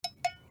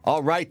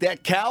All right,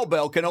 that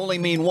cowbell can only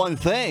mean one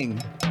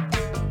thing.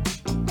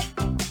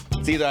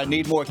 It's either I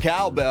need more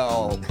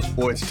cowbell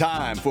or it's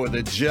time for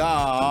the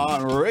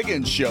John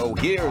Riggins Show.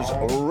 Here's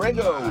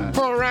Riggo.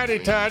 All righty,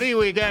 Toddy.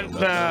 We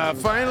got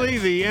finally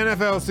the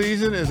NFL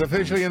season is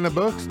officially in the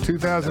books.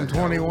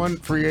 2021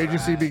 free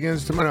agency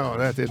begins tomorrow. No,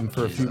 that didn't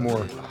for a few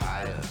more.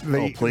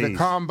 Please. The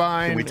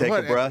combine. Can we take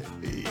a breath?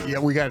 Yeah,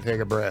 we got to take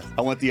a breath.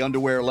 I want the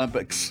underwear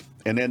Olympics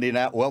in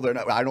Indianapolis.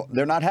 Well,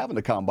 they're not having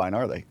the combine,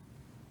 are they?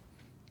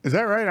 Is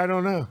that right? I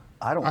don't know.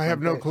 I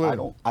have no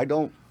clue. I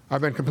don't.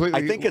 I've been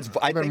completely. I think it's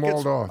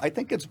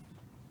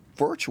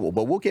virtual,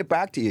 but we'll get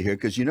back to you here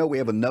because we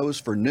have a nose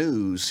for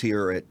news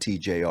here at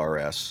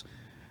TJRS.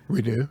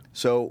 We do.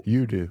 So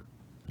you do.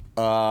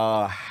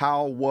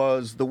 How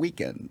was the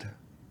weekend?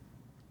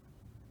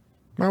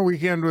 My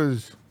weekend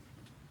was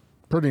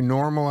pretty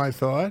normal, I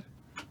thought.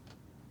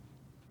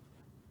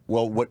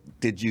 Well, what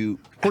did you?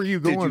 Where are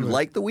you going? Did you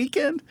like the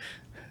weekend?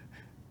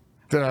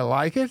 Did I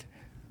like it?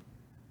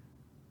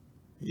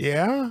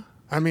 Yeah.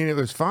 I mean, it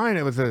was fine.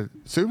 It was a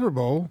Super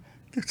Bowl.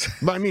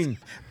 But I mean,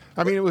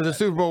 it was a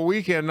Super Bowl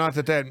weekend. Not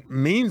that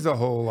means a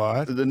whole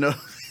lot. The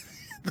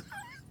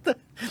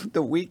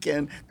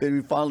weekend that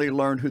we finally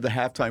learned who the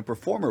halftime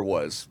performer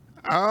was.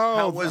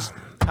 Oh,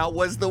 how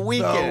was the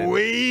weekend?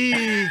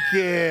 The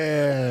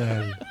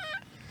weekend.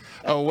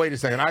 Oh, wait a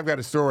second. I've got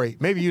a story.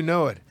 Maybe you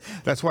know it.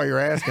 That's why you're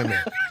asking me.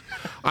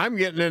 I'm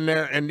getting in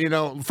there,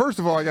 and first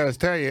of all, I got to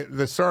tell you,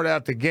 to start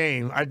out the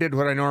game, I did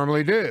what I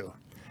normally do.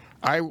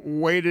 I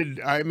waited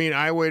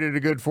a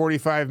good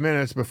 45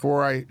 minutes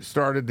before I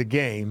started the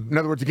game. In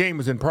other words, the game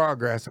was in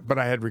progress, but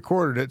I had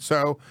recorded it,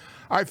 so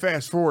I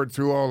fast forward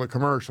through all the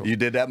commercials. You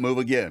did that move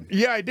again?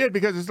 Yeah, I did,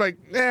 because it's like,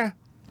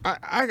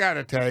 I got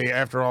to tell you,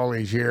 after all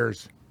these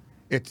years,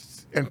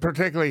 and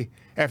particularly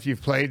after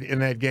you've played in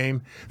that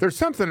game, there's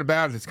something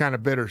about it that's kind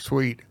of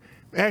bittersweet.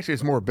 Actually,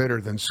 it's more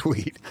bitter than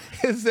sweet.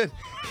 Is that,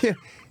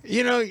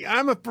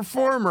 I'm a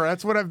performer.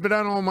 That's what I've been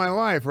on all my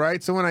life,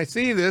 right? So when I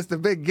see this, the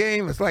big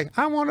game, it's like,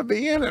 I want to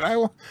be in it.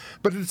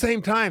 But at the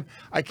same time,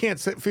 I can't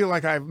feel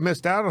like I've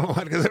missed out on a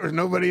lot because there was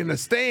nobody in the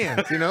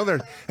stands.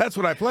 That's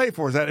what I play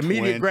for, is that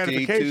immediate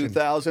gratification.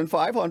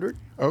 22,500.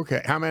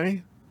 Okay, how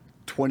many?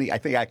 20. I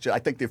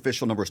think the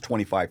official number is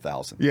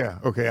 25,000. Yeah,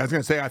 okay. I was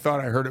going to say, I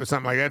thought I heard it was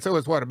something like that. So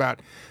it was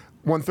about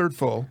 1/3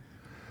 full.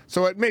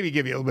 So it maybe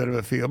give you a little bit of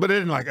a feel, but it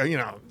didn't you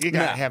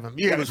got to have them.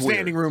 You got a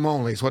standing room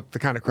only is what the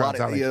kind of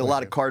crowds are. A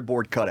lot of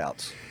cardboard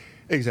cutouts.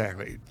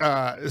 Exactly.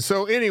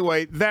 So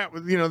anyway,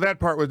 that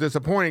part was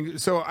disappointing.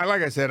 So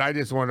like I said, I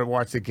just wanted to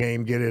watch the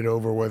game, get it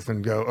over with,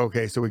 and go,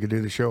 okay, so we could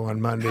do the show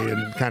on Monday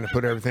and kind of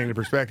put everything into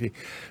perspective.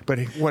 But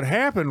what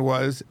happened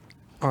was,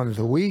 on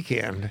the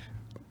weekend,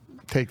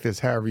 take this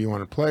however you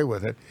want to play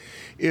with it,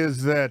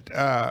 is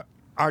that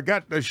I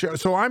got the show.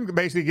 So I'm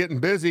basically getting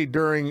busy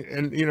during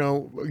the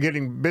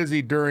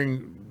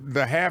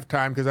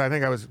halftime because I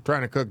think I was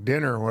trying to cook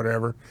dinner or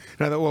whatever.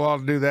 And I thought, well, I'll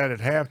do that at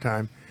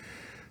halftime.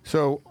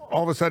 So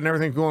all of a sudden,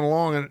 everything's going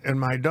along, and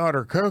my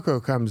daughter Coco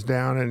comes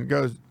down and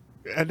goes,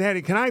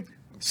 "Daddy, can I?"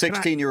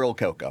 16-year-old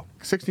Coco.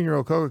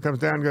 16-year-old Coco comes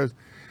down and goes,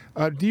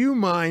 "Do you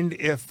mind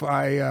if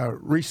I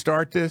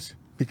restart this?"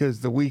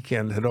 Because the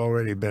weekend had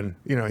already been,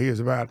 he was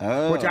about,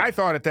 which I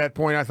thought at that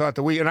point,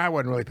 and I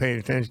wasn't really paying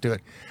attention to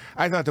it.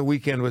 I thought the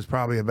weekend was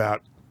probably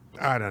about,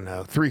 I don't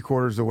know,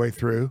 3/4 of the way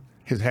through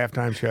his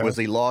halftime show. Was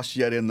he lost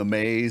yet in the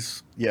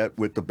maze yet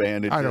with the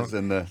bandages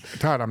and the...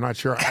 Todd, I'm not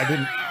sure.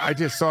 I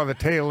just saw the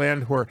tail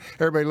end where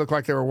everybody looked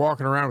like they were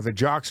walking around with a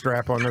jock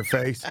strap on their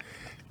face.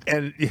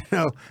 And,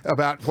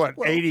 about,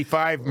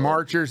 85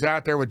 marchers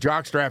out there with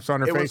jock straps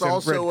on their face. It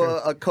was also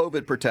a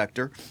COVID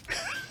protector.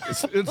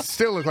 It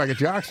still looked like a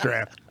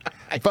jockstrap.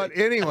 But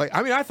anyway,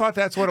 I thought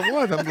that's what it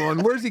was. I'm going,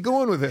 where's he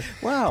going with it?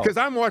 Wow. Because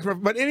I'm watching.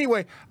 But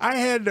anyway, I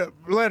had to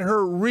let her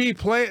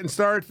replay it and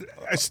start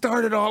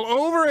it all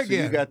over again.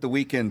 So you got the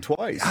weekend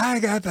twice. I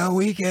got the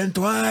weekend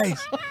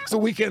twice. It's the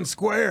weekend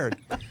squared.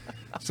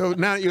 So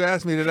now that you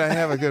asked me, did I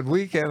have a good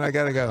weekend? I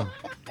got to go.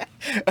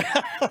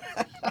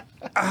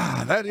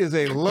 That is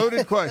a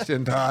loaded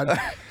question, Todd.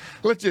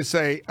 Let's just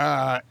say,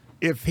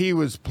 if he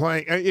was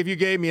playing, if you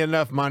gave me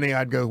enough money,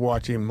 I'd go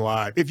watch him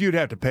live. If you'd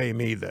have to pay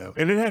me, though,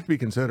 and it'd have to be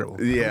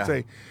considerable. Yeah. I'd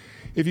say,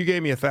 if you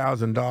gave me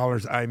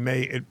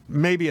 $1,000,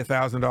 maybe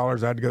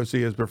 $1,000, I'd go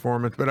see his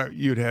performance, but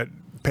you'd have to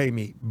pay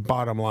me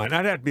bottom line.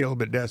 I'd have to be a little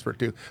bit desperate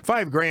too.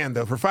 $5,000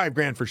 though, for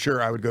 $5,000 for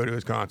sure, I would go to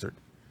his concert.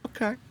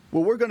 Okay.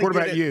 Well, we're going to. What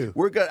about you?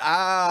 We're good.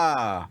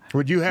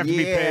 Would you have to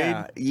be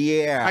paid?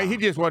 Yeah. He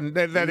just wasn't.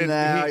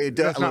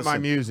 That's not my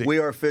music. We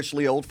are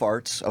officially old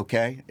farts.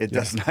 Okay. It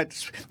does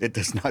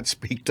not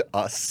speak to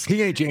us.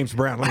 He ain't James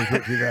Brown. Let me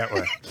put you that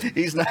way.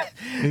 He's not.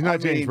 He's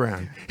not James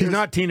Brown. He's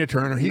not Tina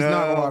Turner. He's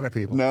not a lot of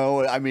people. No,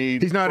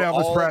 he's not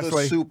Elvis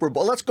Presley. The Super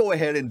Bowl. Let's go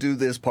ahead and do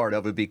this part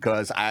of it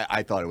because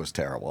I thought it was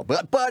terrible.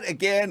 But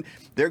again,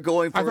 they're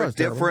going for a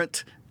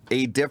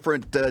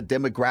different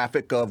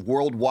demographic of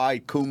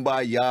worldwide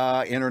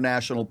kumbaya,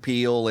 international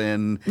appeal,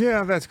 and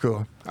yeah, that's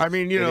cool. I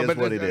mean, It is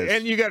what it is.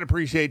 And you got to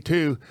appreciate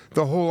too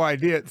the whole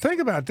idea. Think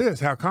about this: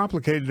 how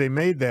complicated they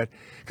made that.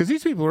 Because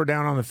these people were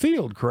down on the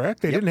field,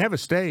 correct? They didn't have a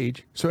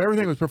stage, so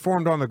everything was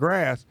performed on the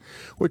grass.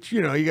 Which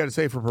you got to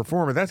say for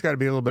performer, that's got to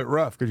be a little bit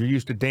rough because you're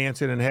used to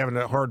dancing and having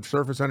a hard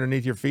surface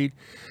underneath your feet.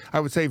 I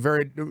would say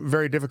very,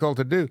 very difficult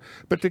to do.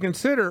 But to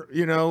consider,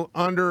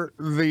 under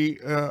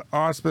the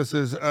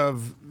auspices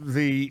of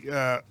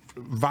the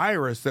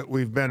virus that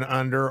we've been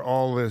under,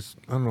 all this,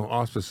 I don't know,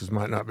 auspices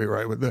might not be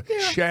right, but the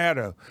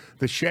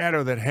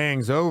shadow that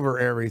hangs over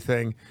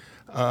everything,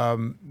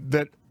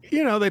 that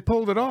they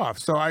pulled it off.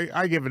 So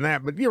I give them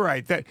that. But you're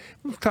right.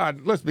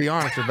 Todd, let's be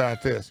honest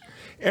about this.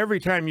 Every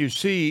time you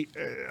see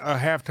a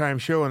halftime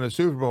show in the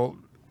Super Bowl,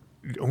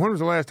 when was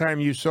the last time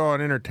you saw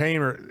an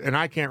entertainer, and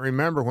I can't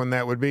remember when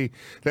that would be,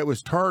 that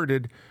was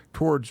targeted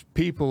towards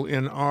people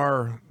in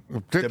our,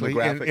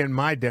 particularly in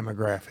my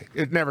demographic?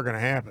 It's never going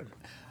to happen.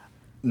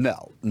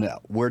 No,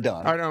 we're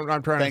done.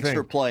 I'm trying to think. Thanks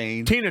for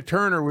playing. Tina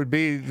Turner would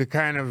be the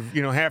kind of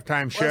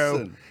halftime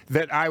show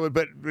that I would.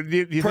 But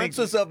you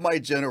Princes think, of my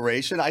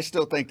generation. I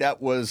still think that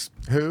was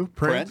who?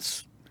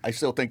 Prince. I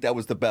still think that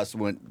was the best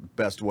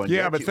one.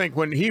 Yeah, but think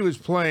when he was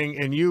playing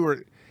and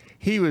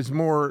he was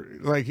more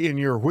like in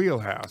your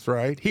wheelhouse,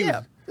 right?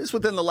 It's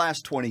within the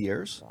last 20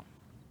 years,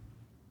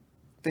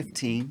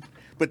 15.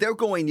 But they're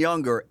going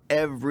younger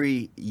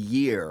every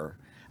year.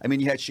 I mean,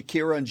 you had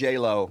Shakira and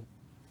J-Lo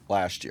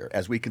last year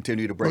as we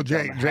continue to break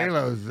down.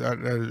 J-Lo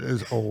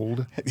is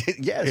old.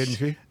 Yes. Isn't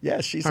she?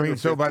 Yes, she's I in mean, her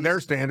so 50s. by their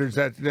standards,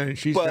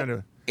 she's kind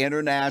of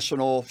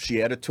international. She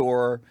had a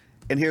tour.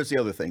 And here's the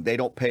other thing. They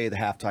don't pay the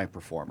halftime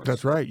performers.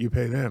 That's right. You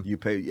pay them. You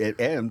pay,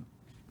 and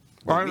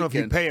well, I don't know if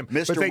you pay them,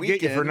 but they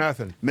get you for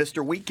nothing.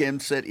 Mr.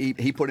 Weeknd said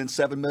he put in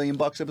 $7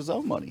 million of his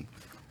own money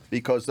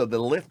because of the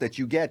lift that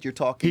you get. You're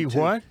talking. He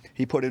what?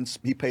 He paid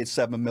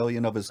 $7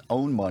 million of his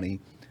own money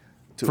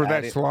for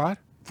that slot.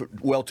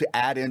 To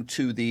add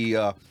into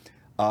the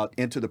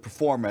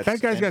performance.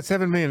 That guy's got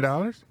 $7 million.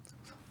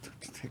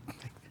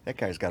 That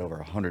guy's got over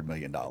 $100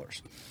 million.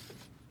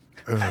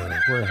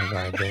 Where have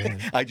I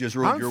been? I just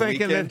ruined your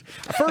thinking weekend.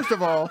 that, first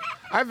of all,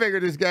 I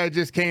figured this guy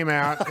just came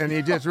out and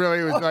he just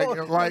really was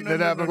like lighting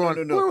it up and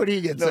going, where would he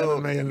get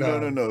 $7 million?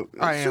 No.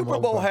 Super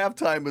Bowl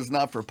halftime is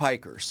not for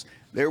pikers.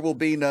 There will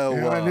be no.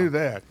 Yeah, I knew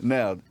that.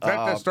 No.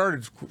 That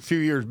started a few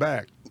years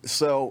back.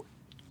 So,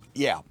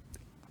 yeah.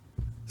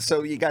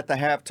 So you got the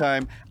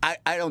halftime. I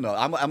don't know.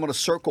 I'm going to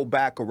circle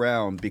back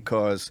around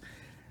because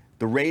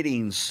the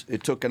ratings,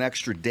 it took an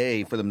extra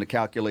day for them to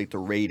calculate the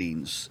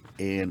ratings.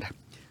 And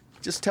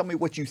just tell me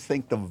what you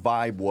think the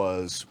vibe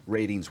was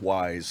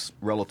ratings-wise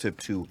relative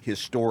to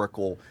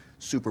historical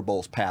Super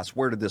Bowls past.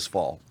 Where did this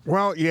fall?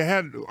 Well, you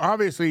had,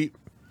 obviously,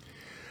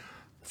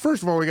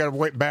 first of all, we got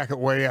to back it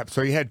way up.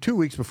 So you had 2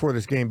 weeks before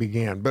this game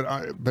began.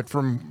 But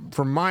from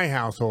my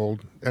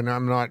household, and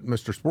I'm not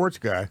Mr. Sports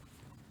guy,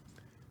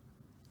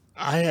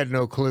 I had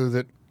no clue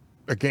that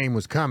a game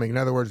was coming. In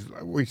other words,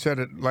 we said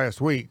it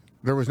last week,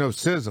 there was no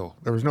sizzle.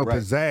 There was no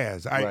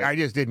pizzazz. I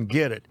just didn't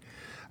get it.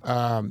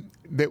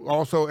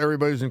 Also,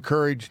 everybody's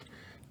encouraged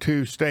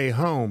to stay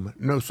home,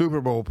 no Super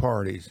Bowl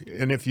parties.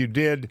 And if you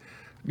did,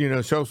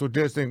 social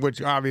distancing,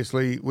 which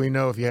obviously we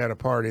know if you had a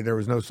party, there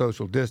was no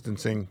social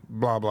distancing,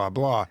 blah, blah,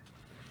 blah.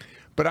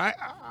 But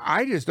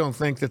I just don't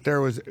think that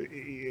there was,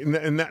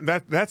 and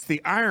that's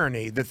the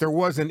irony, that there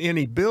wasn't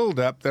any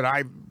buildup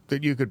that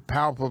you could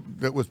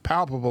that was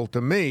palpable to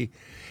me.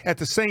 At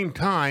the same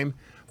time,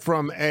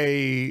 from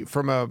a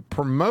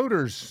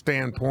promoter's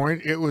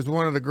standpoint, it was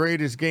one of the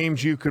greatest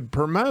games you could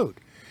promote.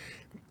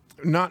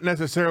 Not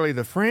necessarily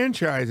the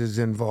franchises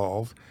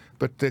involved,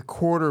 but the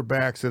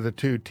quarterbacks of the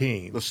two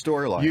teams. The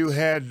storylines. You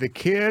had the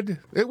kid.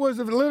 It was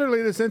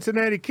literally the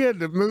Cincinnati Kid,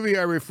 the movie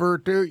I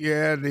referred to. You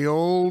had the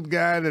old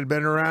guy that had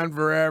been around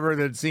forever,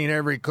 that had seen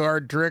every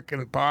card trick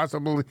and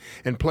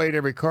played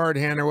every card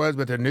hand there was,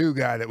 but the new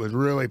guy that was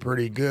really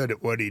pretty good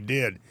at what he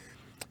did.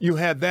 You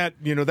had that,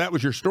 that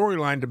was your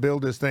storyline to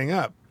build this thing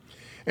up.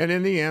 And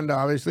in the end,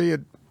 obviously,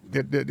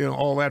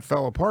 all that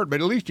fell apart.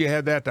 But at least you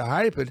had that to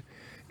hype it.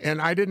 And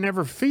I didn't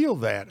ever feel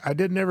that. I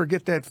didn't ever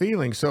get that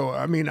feeling. So,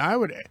 I mean, I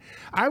would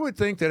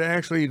think that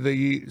actually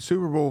the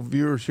Super Bowl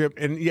viewership,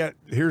 and yet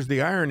here's the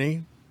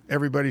irony,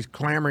 everybody's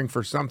clamoring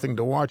for something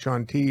to watch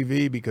on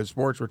TV because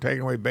sports were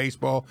taken away.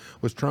 Baseball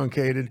was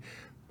truncated.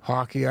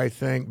 Hockey, I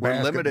think. We're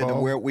basketball. limited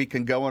in where we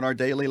can go in our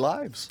daily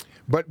lives.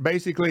 But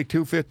basically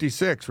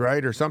 256,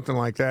 right, or something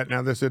like that.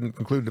 Now, this didn't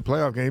include the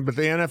playoff game, but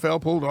the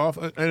NFL pulled off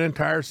an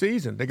entire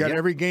season. They got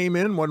every game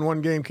in,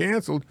 one game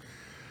canceled.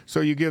 So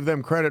you give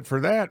them credit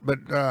for that.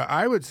 But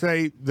I would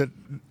say that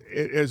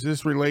as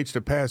this relates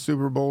to past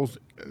Super Bowls,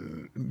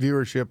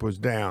 viewership was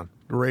down.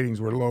 The ratings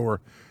were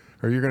lower.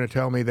 Or you're going to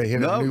tell me they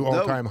hit a new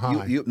all-time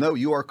high?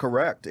 You are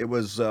correct. It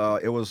was a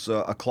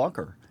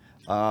clunker.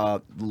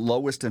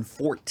 Lowest in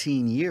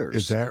 14 years.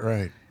 Is that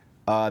right?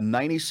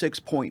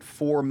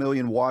 96.4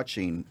 million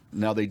watching.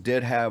 Now, they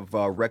did have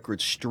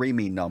record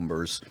streaming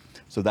numbers,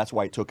 so that's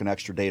why it took an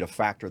extra day to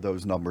factor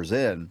those numbers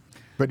in.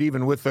 But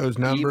even with those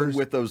numbers? Even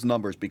with those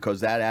numbers,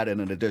 because that added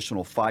an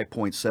additional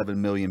 5.7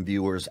 million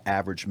viewers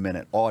average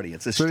minute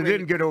audience. So it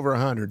didn't get over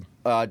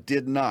 100?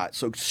 Did not.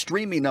 So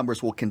streaming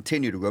numbers will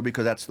continue to grow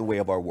because that's the way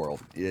of our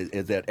world,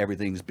 is that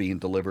everything's being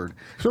delivered.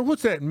 So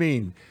what's that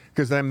mean?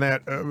 Because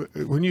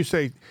when you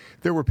say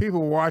there were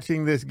people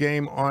watching this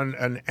game on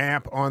an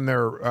app on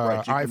their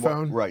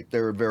iPhone? Right.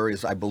 There are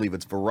various, I believe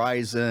it's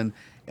Verizon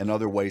and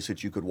other ways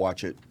that you could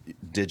watch it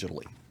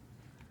digitally.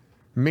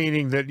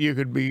 Meaning that you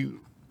could be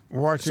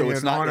watching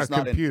it on a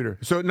computer.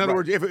 So in other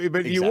words,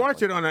 but you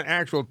watch it on an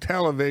actual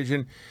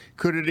television,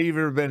 could it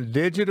either have been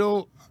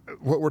digital,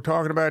 what we're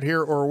talking about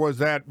here, or was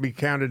that be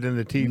counted in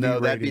the TV No,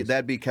 ratings?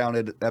 that'd be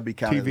counted in the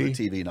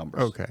TV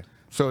numbers. Okay.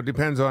 So it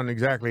depends on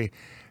exactly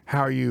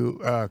how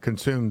you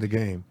consume the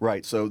game.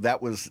 Right. So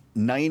that was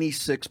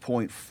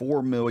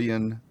 96.4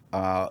 million.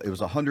 It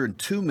was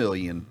 102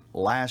 million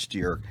last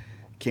year.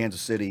 Kansas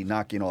City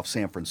knocking off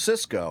San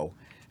Francisco.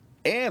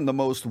 And the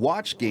most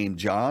watched game,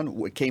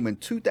 John, came in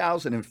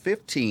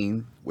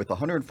 2015 with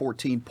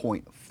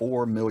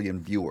 114.4 million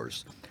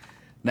viewers.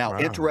 Now,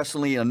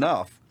 Interestingly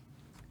enough,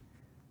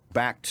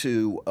 back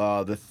to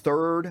the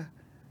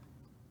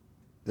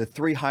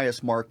three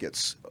highest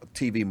markets,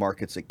 TV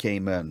markets that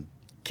came in.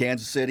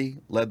 Kansas City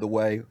led the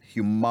way,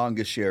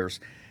 humongous shares.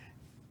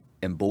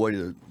 And boy,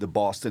 the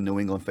Boston, New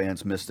England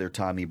fans missed their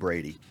Tommy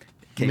Brady.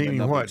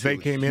 Meaning what? They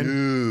came in?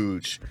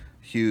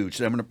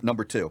 Huge.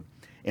 Number 2.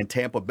 And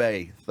Tampa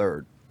Bay,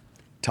 3rd.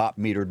 Top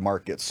metered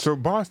markets. So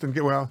Boston,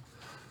 I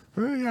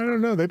don't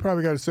know. They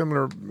probably got a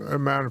similar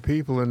amount of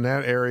people in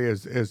that area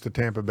as the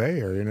Tampa Bay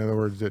area. In other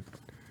words,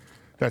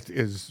 that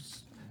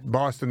is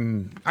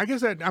Boston. I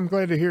guess I'm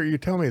glad to hear you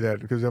tell me that,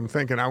 because I'm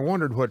thinking, I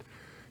wondered what,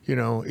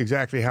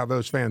 exactly how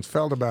those fans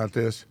felt about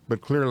this, but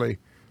clearly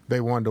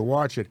they wanted to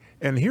watch it.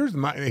 And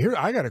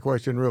I got a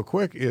question real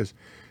quick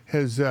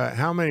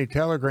how many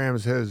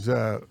telegrams has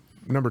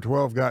number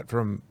 12 got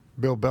from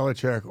Bill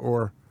Belichick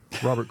or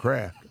Robert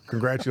Kraft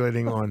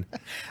congratulating on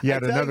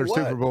yet another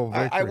Super Bowl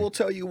victory? I will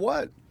tell you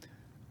what.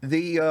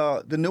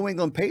 The New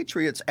England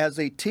Patriots as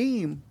a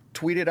team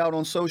tweeted out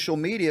on social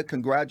media,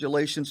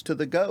 congratulations to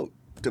the GOAT,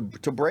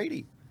 to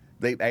Brady.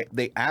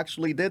 They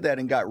actually did that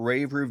and got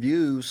rave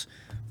reviews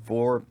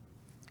for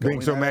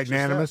being so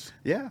magnanimous.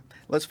 Yeah.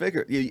 Let's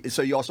figure.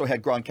 So you also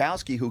had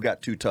Gronkowski, who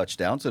got 2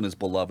 touchdowns and is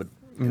beloved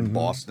in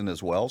Boston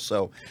as well.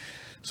 So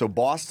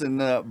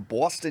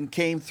Boston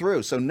came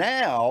through. So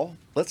now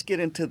let's get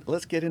into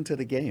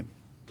the game.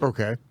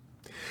 Okay.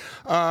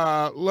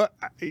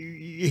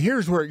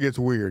 Here's where it gets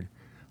weird.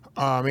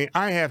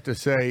 I have to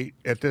say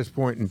at this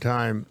point in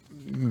time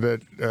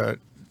that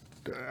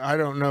I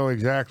don't know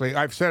exactly.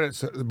 I've said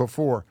it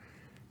before,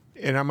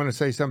 and I'm going to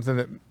say something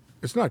that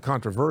it's not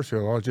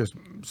controversial. It's just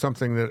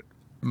something that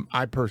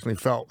I personally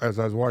felt as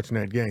I was watching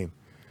that game.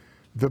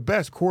 The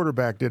best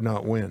quarterback did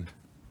not win.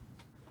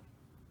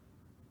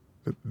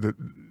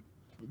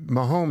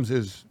 Mahomes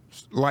is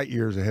light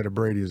years ahead of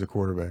Brady as a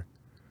quarterback.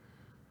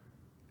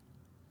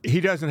 He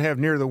doesn't have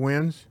near the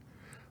wins,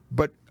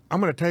 but I'm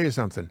going to tell you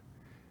something.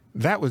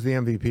 That was the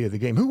MVP of the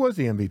game. Who was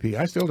the MVP?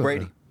 I still don't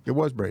know. It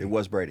was Brady. It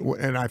was Brady.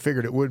 And I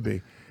figured it would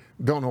be.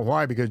 Don't know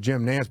why, because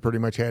Jim Nantz pretty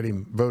much had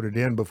him voted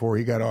in before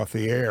he got off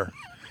the air.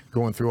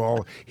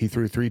 He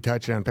threw 3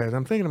 touchdown passes.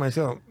 I'm thinking to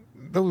myself,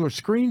 those were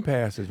screen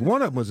passes.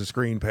 One of them was a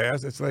screen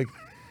pass. It's like,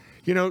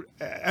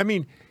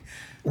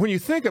 when you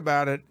think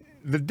about it,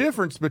 the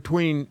difference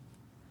between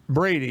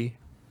Brady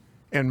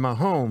and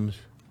Mahomes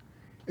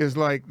is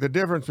like the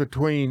difference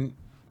between,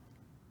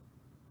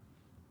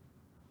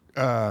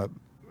 Frank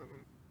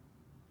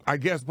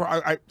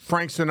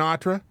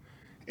Sinatra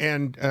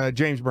and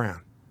James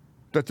Brown.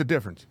 That's the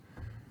difference.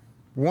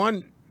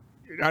 One,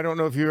 I don't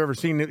know if you've ever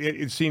seen it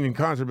in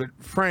concert, but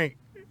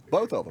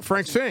both of them.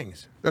 Frank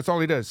sings. That's all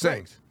he does,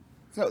 sings.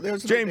 Right. So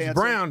James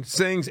Brown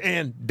sings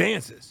and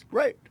dances.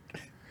 Right.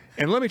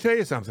 And let me tell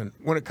you something.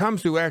 When it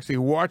comes to actually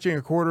watching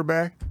a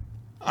quarterback,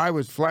 I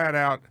was flat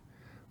out,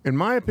 in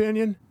my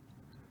opinion,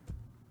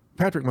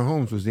 Patrick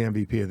Mahomes was the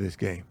MVP of this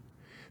game.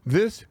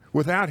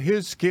 Without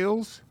his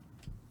skills,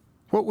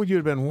 what would you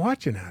have been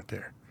watching out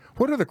there?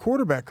 What other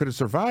quarterback could have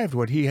survived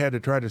what he had to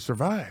try to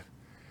survive?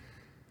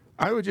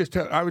 I was just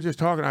at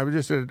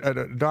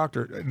a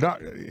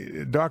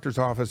doctor's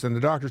office, and the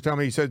doctors tell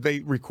me, he said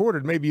they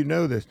recorded, maybe you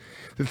know this,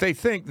 that they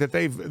think that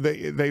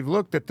they've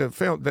looked at the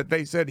film, that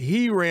they said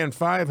he ran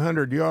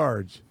 500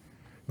 yards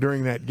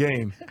during that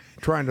game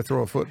trying to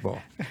throw a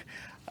football.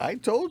 I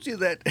told you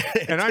that.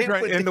 And I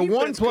tried. And the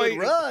one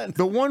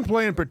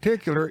play in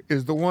particular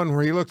is the one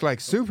where he looked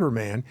like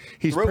Superman.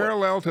 He's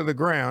parallel to the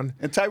ground,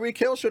 and Tyreek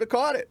Hill should have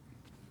caught it.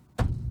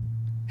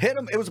 Hit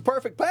him. It was a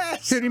perfect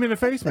pass. Hit him in the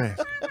face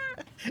mask.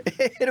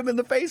 Hit him in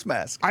the face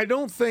mask. I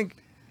don't think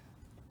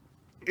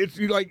it's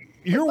like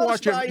you're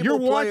Most watching.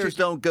 Players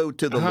don't go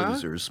to the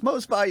losers.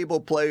 Most valuable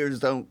players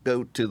don't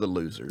go to the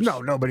losers. No,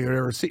 nobody would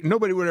ever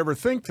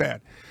think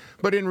that.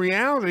 But in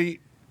reality,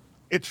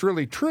 it's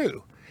really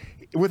true.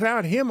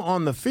 Without him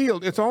on the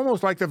field, it's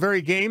almost like the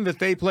very game that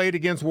they played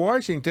against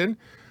Washington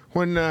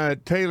when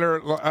Taylor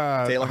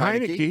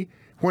Heineke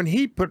when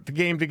he put the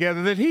game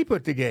together that he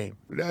put together.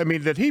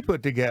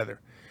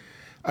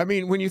 I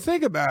mean, when you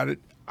think about it,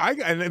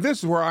 and this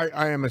is where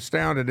I am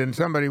astounded, and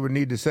somebody would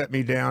need to set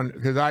me down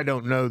because I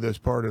don't know this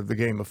part of the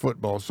game of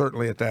football,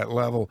 certainly at that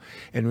level.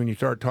 And when you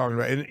start talking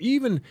about it, and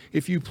even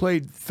if you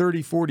played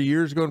 30, 40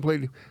 years ago and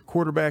played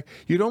quarterback,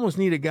 you'd almost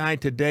need a guy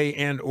today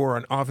and or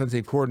an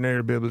offensive coordinator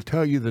to be able to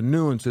tell you the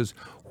nuances,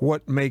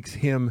 what makes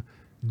him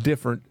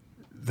different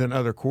than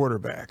other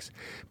quarterbacks.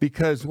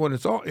 Because when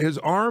it's all his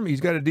arm,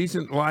 he's got a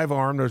decent live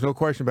arm. There's no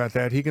question about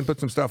that. He can put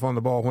some stuff on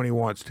the ball when he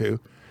wants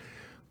to.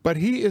 But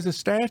he is a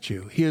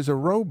statue. He is a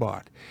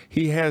robot.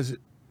 He has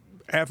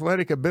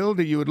athletic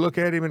ability. You would look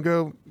at him and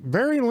go,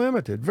 very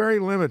limited, very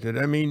limited.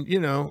 I mean, you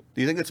know.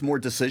 Do you think it's more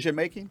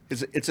decision-making?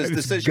 It's his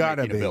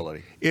decision-making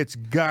ability. It's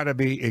got to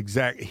be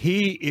exact.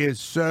 He is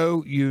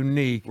so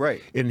unique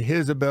in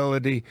his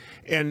ability.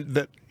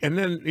 And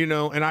then, you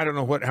know, and I don't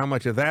know how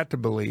much of that to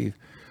believe.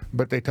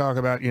 But they talk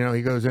about, you know,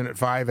 he goes in at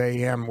 5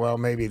 a.m. Well,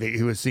 maybe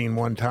he was seen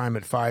one time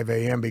at 5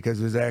 a.m. because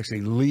he was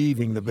actually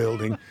leaving the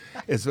building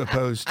as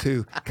opposed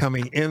to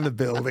coming in the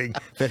building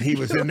that he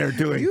was in there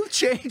doing. You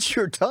changed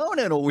your tone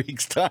in a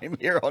week's time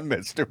here on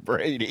Mr.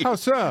 Brady. How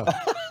so?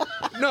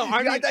 No,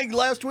 I think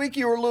last week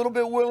you were a little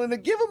bit willing to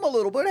give him a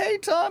little bit. Hey,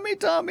 Tommy.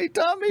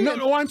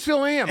 No, I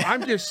still am.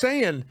 I'm just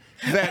saying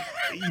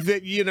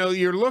that you know,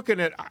 you're looking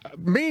at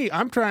me.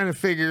 I'm trying to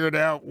figure it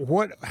out.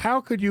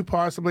 How could you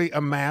possibly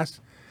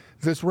amass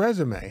this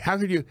resume? How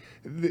could you,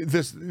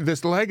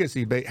 this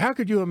legacy, how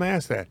could you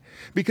amass that?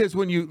 Because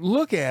when you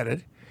look at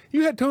it,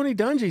 you had Tony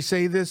Dungy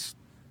say this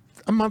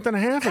a month and a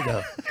half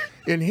ago.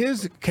 In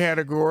his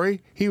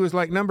category, he was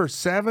like number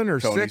 7 or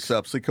 6. Tony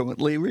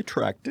subsequently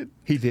retracted.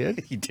 He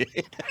did? He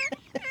did.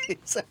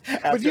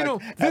 But, you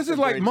know, this is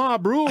like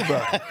mob rule,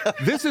 though.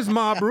 This is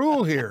mob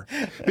rule here.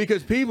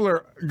 Because people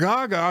are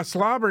gaga,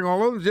 slobbering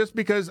all over just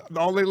because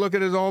all they look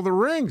at is all the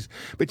rings.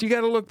 But you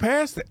got to look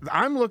past that.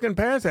 I'm looking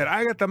past that.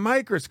 I got the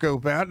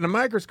microscope out, and the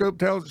microscope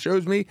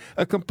shows me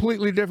a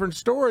completely different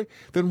story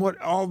than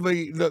what all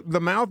the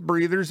mouth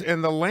breathers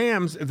and the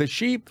lambs, the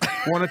sheep,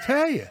 want to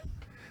tell you.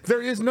 There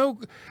is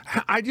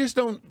I just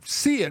don't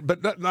see it.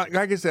 But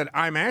like I said,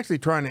 I'm actually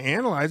trying to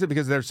analyze it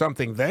because there's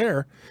something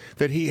there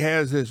that he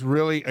has this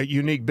really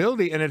unique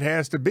ability, and it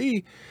has to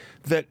be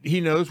that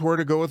he knows where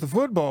to go with the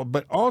football.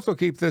 But also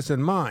keep this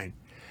in mind.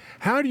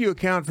 How do you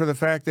account for the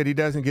fact that he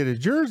doesn't get his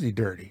jersey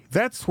dirty?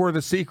 That's where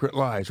the secret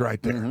lies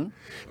right there. Mm-hmm.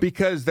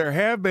 Because there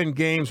have been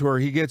games where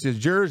he gets his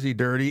jersey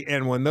dirty,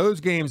 and when those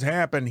games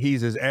happen,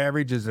 he's as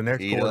average as the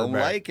next quarterback. He don't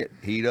like it.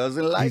 He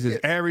doesn't like it. He's as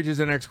average as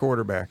the next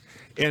quarterback.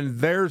 And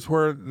there's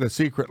where the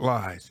secret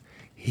lies.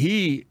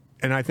 He,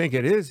 and I think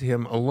it is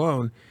him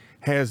alone,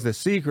 has the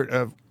secret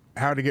of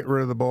how to get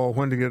rid of the ball,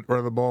 when to get rid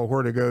of the ball,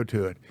 where to go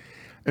to it.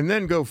 And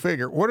then go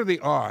figure, what are the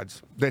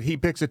odds that he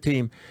picks a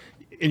team?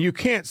 And you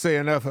can't say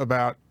enough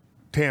about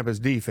Tampa's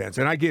defense,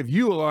 and I give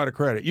you a lot of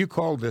credit. You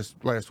called this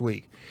last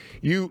week.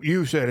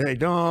 You said, hey,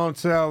 don't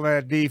sell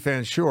that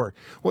defense short.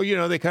 Well, you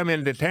know, they come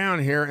into town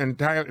here, and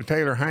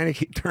Taylor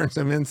Heineke turns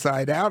them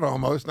inside out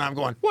almost, and I'm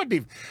going, what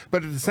defense?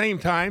 But at the same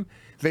time,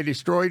 they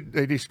destroyed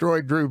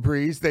Drew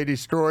Brees. They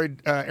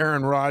destroyed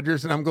Aaron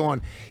Rodgers, and I'm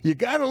going, you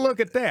got to look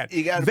at that.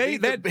 You got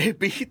to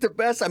beat the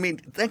best. I mean,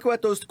 think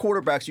about those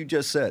quarterbacks you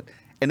just said,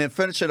 and then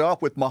finish it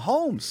off with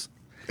Mahomes.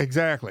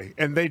 Exactly.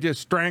 And they just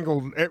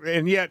strangled,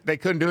 and yet they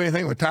couldn't do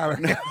anything with Tyler.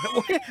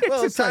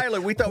 Well, Tyler,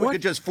 we thought we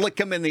could just flick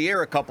him in the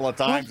air a couple of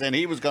times, and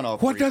he was going to.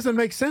 What doesn't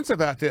make sense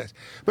about this?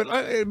 But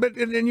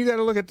and you got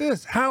to look at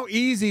this. How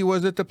easy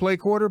was it to play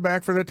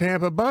quarterback for the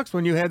Tampa Bucks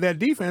when you had that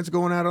defense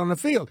going out on the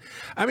field?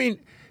 I mean,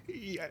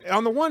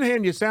 on the one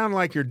hand, you sound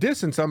like you're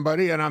dissing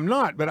somebody, and I'm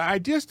not. But I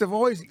just have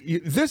always.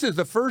 This is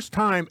the first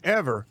time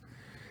ever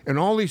in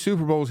all these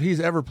Super Bowls he's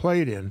ever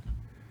played in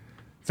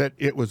that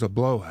it was a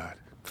blowout.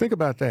 Think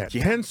about that.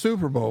 Yeah. 10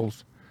 Super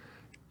Bowls,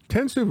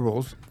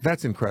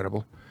 that's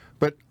incredible.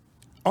 But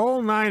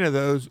all 9 of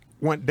those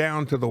went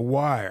down to the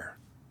wire.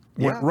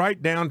 Went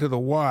right down to the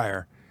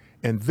wire.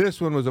 And this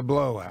one was a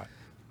blowout.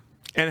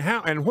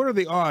 And what are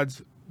the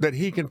odds that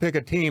he can pick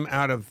a team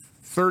out of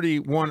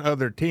 31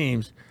 other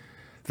teams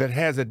that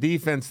has a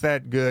defense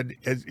that good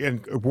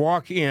and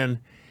walk in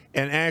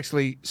and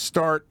actually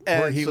start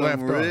where he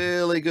left off?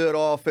 Really good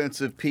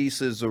offensive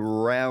pieces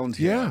around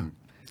him. Yeah.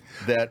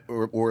 That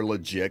were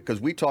legit,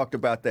 because we talked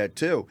about that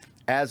too.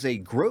 As a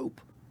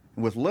group,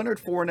 with Leonard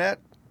Fournette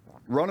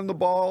running the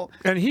ball,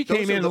 and he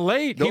came in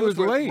late. He was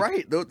late.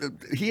 Right.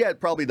 He had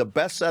probably the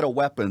best set of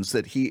weapons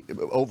that he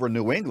over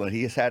New England.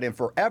 He has had in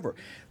forever.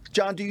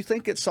 John, do you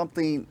think it's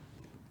something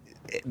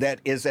that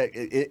is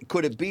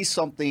could it be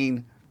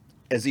something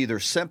as either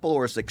simple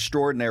or as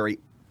extraordinary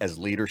as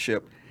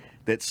leadership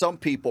that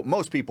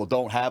most people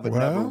don't have and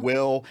never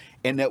will,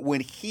 and that when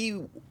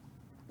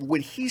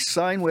he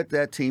signed with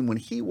that team, when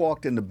he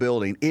walked in the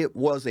building, it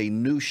was a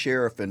new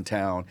sheriff in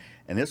town,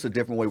 and it's a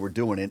different way we're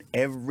doing it.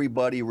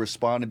 Everybody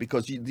responded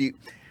because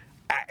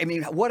I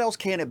mean, what else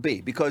can it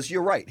be? Because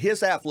you're right,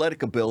 his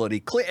athletic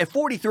ability, at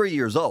 43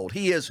 years old,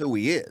 he is who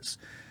he is.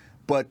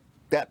 But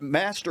that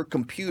master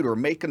computer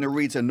making the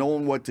reads and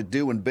knowing what to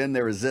do and been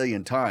there a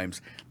zillion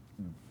times,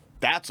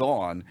 that's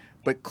on.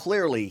 But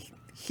clearly,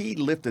 he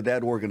lifted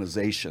that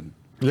organization.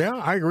 Yeah,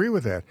 I agree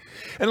with that.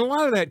 And a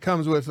lot of that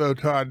comes with, though,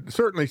 Todd,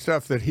 certainly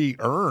stuff that he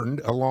earned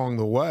along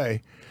the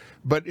way.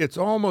 But it's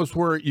almost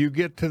where you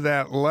get to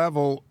that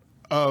level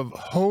of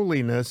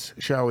holiness,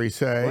 shall we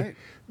say, Right.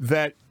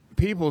 that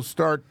people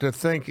start to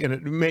think and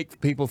it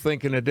make people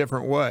think in a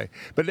different way.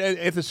 But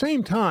at the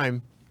same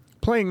time,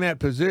 playing that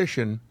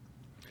position,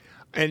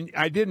 and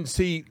I didn't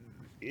see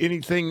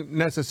anything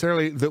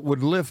necessarily that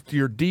would lift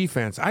your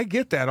defense. I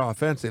get that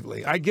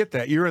offensively. I get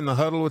that. You're in the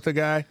huddle with the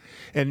guy,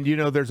 and,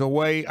 there's a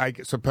way, I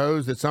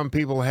suppose, that some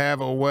people have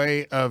a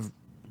way of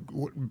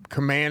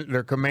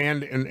their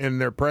command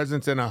and their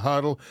presence in a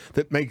huddle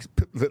that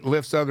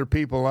lifts other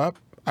people up,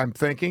 I'm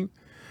thinking.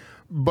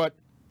 But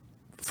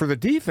for the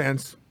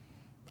defense,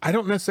 I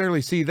don't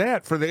necessarily see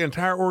that. For the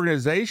entire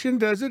organization,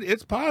 does it?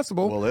 It's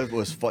possible. Well,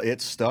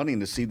 it's stunning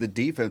to see the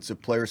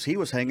defensive players. He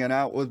was hanging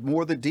out with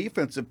more of the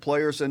defensive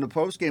players in the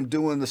postgame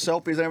doing the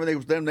selfies and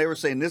everything. Then they were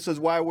saying, this is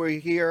why we're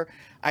here.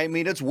 I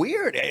mean, it's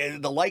weird.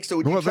 The likes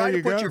that you try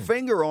to put your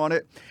finger on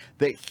it,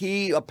 that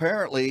he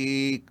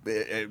apparently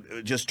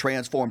just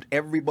transformed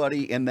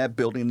everybody in that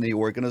building, the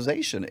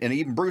organization. And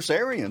even Bruce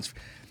Arians,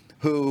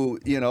 who,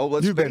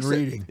 let's You've been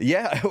reading.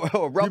 Yeah.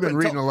 You've been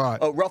reading a lot.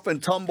 A rough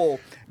and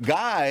tumble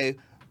guy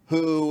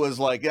who was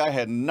like, I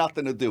had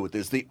nothing to do with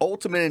this. The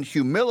ultimate in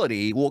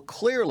humility. Well,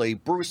 clearly,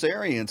 Bruce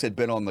Arians had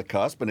been on the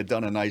cusp and had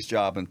done a nice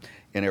job in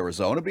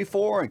Arizona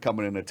before and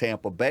coming into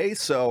Tampa Bay.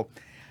 So,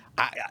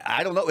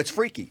 I don't know. It's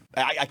freaky.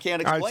 I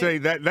can't explain. I'd say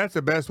that's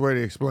the best way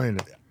to explain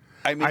it.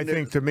 I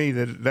think to me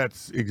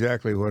that's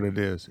exactly what it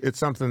is. It's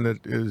something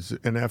that is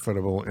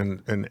ineffable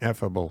and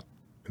ineffable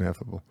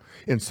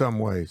in some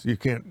ways. You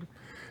can't,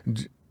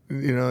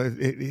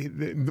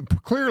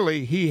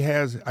 clearly he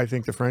has, I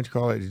think the French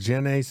call it je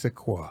ne sais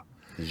quoi.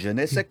 Je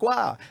ne sais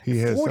quoi. He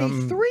has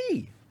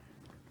 43.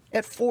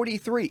 At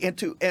 43.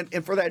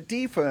 And for that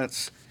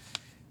defense,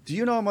 do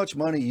you know how much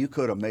money you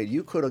could have made?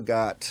 You could have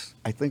got,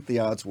 I think the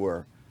odds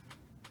were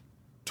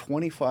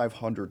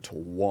 2,500 to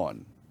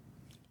 1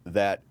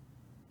 that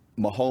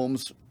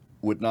Mahomes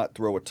would not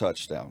throw a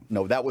touchdown.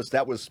 No, that was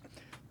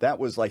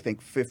I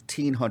think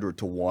 1,500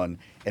 to 1,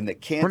 and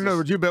that Kansas. In other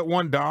words, you bet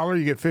 $1,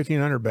 you get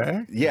 1,500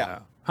 back. Yeah.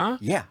 Huh?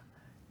 Yeah.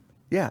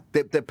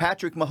 That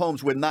Patrick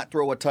Mahomes would not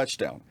throw a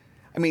touchdown.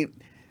 I mean,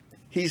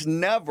 he's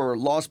never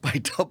lost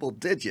by double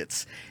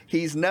digits.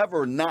 He's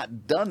never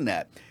not done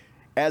that.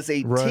 As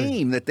a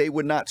team, that they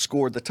would not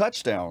score the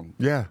touchdown.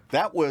 Yeah.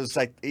 That was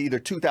like either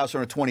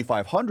 2,000 or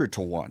 2,500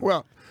 to 1.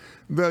 Well,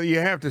 though you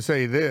have to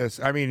say this.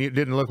 I mean, it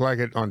didn't look like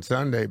it on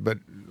Sunday, but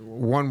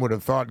one would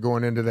have thought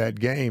going into that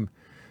game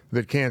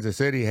that Kansas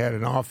City had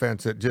an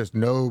offense that just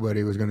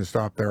nobody was going to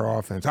stop their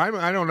offense.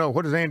 I don't know.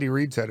 What has Andy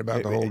Reid said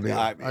about the whole deal?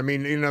 I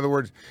mean, in other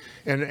words,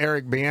 and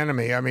Eric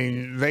Bieniemy, I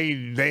mean,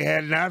 they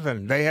had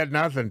nothing. They had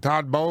nothing.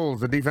 Todd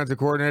Bowles, the defensive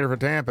coordinator for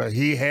Tampa,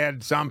 he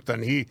had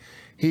something.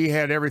 He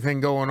had everything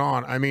going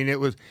on. I mean,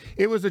 it was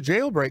a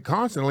jailbreak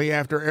constantly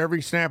after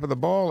every snap of the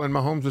ball, and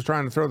Mahomes was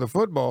trying to throw the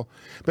football.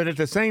 But at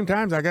the same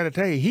time, I got to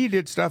tell you, he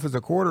did stuff as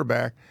a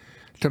quarterback,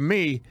 to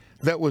me,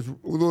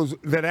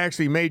 that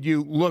actually made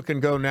you look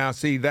and go, now,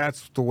 see,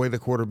 that's the way the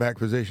quarterback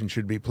position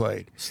should be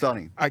played.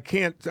 Stunning.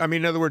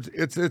 In other words,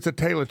 it's a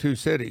tale of two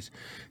cities,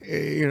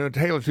 a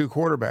tale of two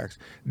quarterbacks.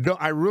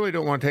 I really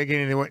don't want to take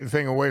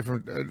anything away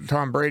from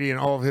Tom Brady and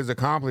all of his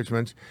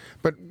accomplishments,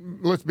 but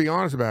let's be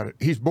honest about it.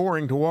 He's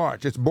boring to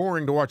watch. It's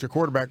boring to watch a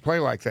quarterback play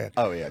like that.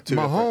 Oh, yeah.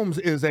 Mahomes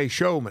is a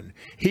showman.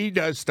 He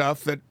does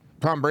stuff that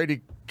Tom Brady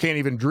can't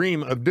even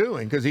dream of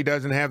doing because he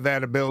doesn't have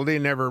that ability,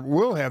 never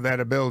will have that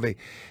ability.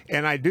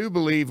 And I do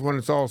believe when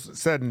it's all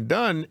said and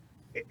done,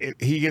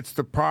 he gets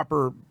the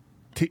proper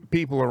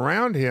people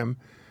around him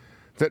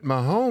that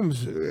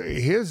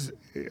Mahomes,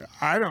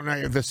 I don't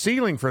know, the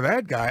ceiling for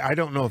that guy, I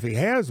don't know if he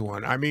has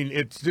one. I mean,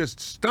 it's just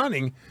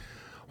stunning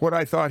what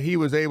I thought he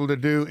was able to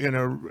do in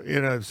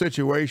a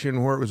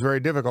situation where it was very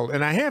difficult.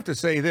 And I have to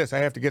say this, I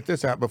have to get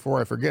this out before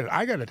I forget it.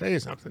 I got to tell you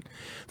something.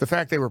 The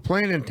fact they were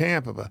playing in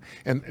Tampa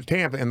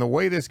and the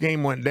way this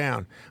game went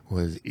down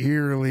was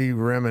eerily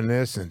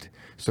reminiscent.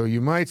 So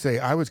you might say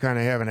I was kind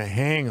of having a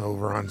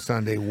hangover on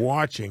Sunday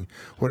watching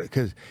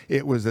because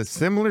it was a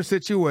similar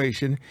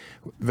situation.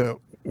 The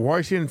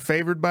Washington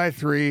favored by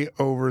 3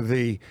 over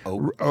the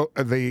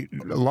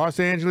Los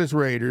Angeles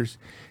Raiders,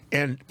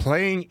 and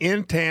playing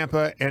in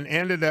Tampa, and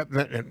ended up,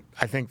 and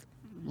I think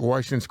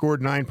Washington scored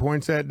 9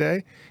 points that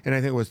day, and I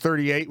think it was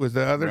 38 was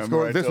the other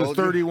score. This was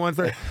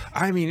 31-30.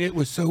 I mean, it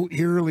was so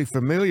eerily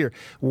familiar.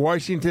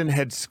 Washington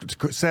had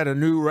set a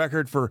new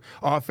record for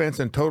offense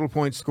and total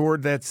points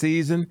scored that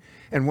season,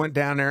 and went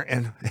down there,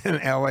 and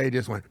L.A.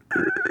 just went,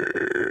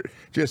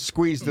 just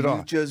squeezed it off.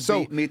 You just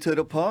beat me to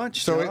the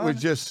punch, So John. it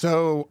was just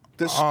so...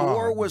 The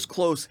score was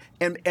close,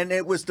 and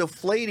it was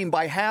deflating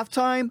by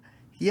halftime.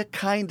 You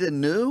kind of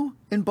knew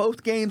in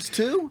both games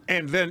too.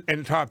 And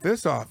top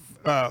this off,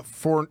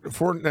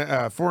 Fournette's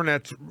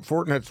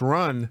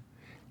run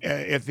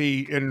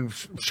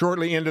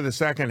shortly into the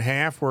second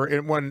half, where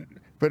it won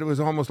but it was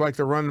almost like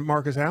the run that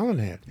Marcus Allen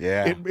had.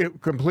 Yeah.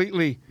 It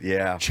completely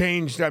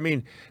changed. I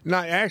mean,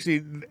 not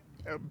actually.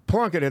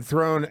 Plunkett had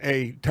thrown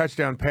a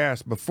touchdown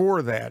pass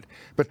before that,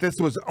 but this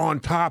was on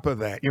top of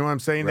that. You know what I'm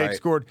saying? Right. They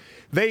scored.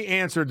 They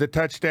answered the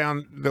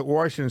touchdown that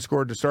Washington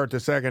scored to start the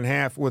second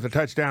half with a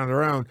touchdown of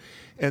their own,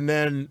 and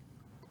then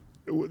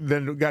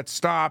got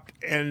stopped,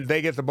 and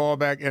they get the ball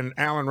back, and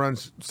Allen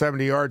runs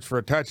 70 yards for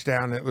a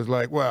touchdown. It was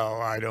like, well,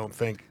 I don't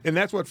think. And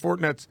that's what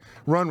Fortinet's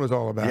run was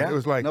all about. Yeah, it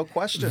was like, no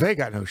question. They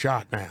got no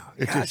shot now.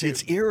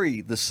 It's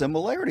eerie, the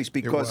similarities,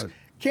 because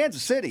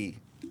Kansas City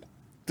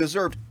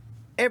deserved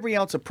every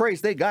ounce of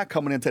praise they got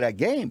coming into that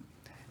game.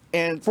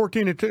 And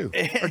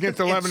 14-2 against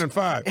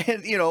 11-5.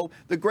 And, you know,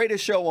 the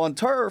greatest show on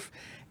turf.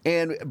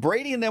 And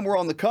Brady and them were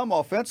on the come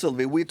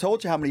offensively. We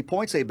told you how many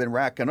points they've been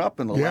racking up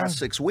in the last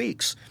 6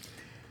 weeks.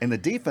 And the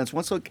defense,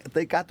 once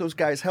they got those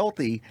guys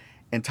healthy,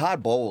 and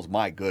Todd Bowles,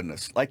 my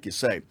goodness, like you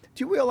say,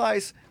 do you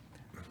realize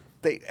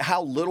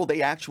how little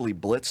they actually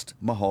blitzed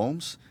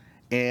Mahomes?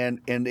 And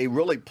they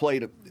really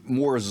played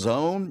more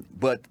zone,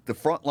 but the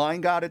front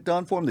line got it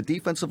done for him. The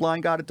defensive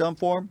line got it done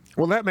for him.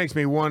 Well, that makes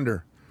me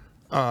wonder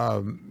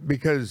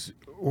because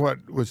what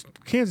was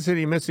Kansas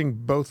City missing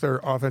both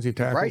their offensive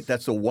tackles? Right.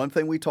 That's the one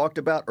thing we talked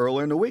about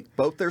earlier in the week.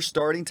 Both their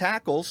starting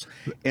tackles,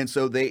 and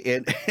so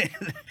that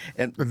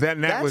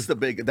was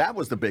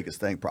the biggest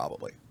thing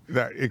probably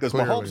because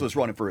Mahomes was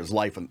running for his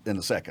life in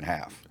the second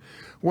half.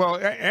 Well,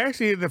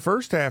 actually, in the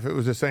first half it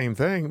was the same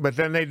thing, but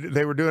then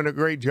they were doing a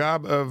great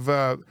job of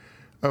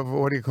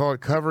what do you call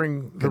it,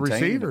 covering the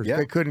receivers.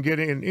 They couldn't get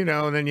in, you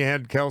know, and then you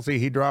had Kelsey,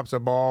 he drops a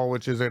ball,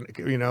 which is,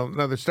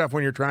 another stuff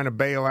when you're trying to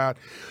bail out.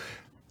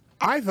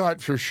 I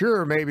thought for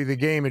sure maybe the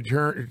game had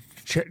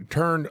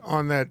turned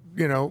on that,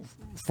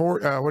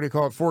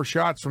 4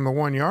 shots from the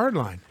 1 yard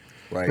line.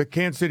 Right. The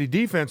Kansas City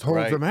defense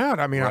holds them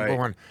out. I mean, I'm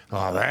going,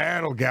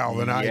 that'll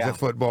galvanize a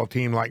football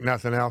team like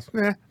nothing else.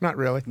 Not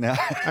really. No.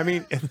 I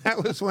mean,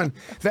 that was when,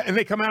 and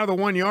they come out of the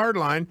 1 yard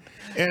line,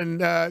 and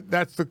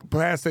that's the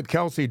pass that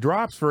Kelsey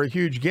drops for a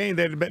huge gain.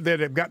 They'd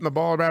have gotten the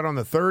ball about on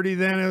the 30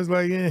 then. It was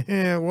like,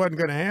 it wasn't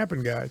going to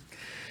happen, guys.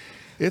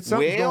 It's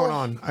something going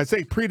on. I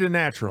say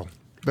preternatural.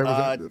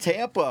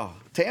 Tampa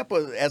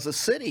as a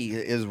city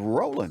is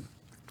rolling.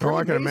 Oh,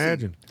 I can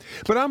imagine.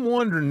 But I'm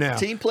wondering now.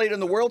 Team played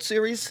in the World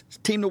Series,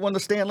 team that won the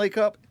Stanley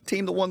Cup,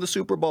 team that won the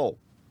Super Bowl.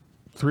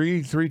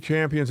 Three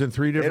champions in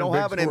 3 different They don't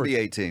have an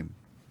NBA team.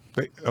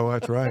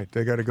 That's right.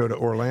 They got to go to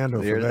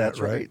Orlando for that,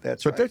 that's right?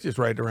 That's but that's just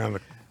right around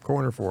the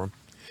corner for them.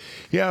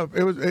 Yeah,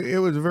 it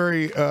was a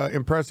very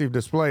impressive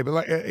display.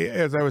 But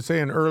as I was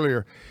saying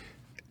earlier,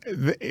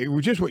 it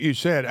was just what you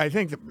said. I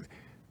think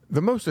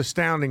the most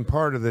astounding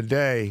part of the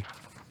day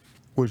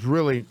was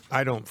really,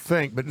 I don't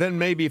think, but then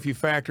maybe if you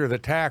factor the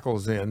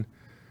tackles in,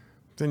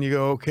 then you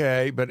go,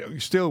 okay, but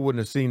you still wouldn't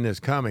have seen this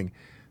coming,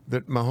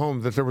 that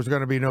Mahomes, that there was going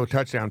to be no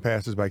touchdown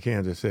passes by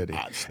Kansas City.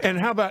 And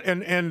how about,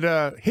 and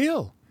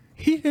Hill,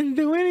 he didn't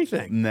do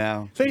anything.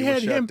 No, they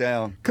had him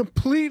down.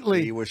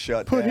 Completely he was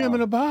shut put down. him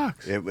in a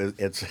box. They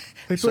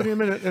put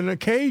him in a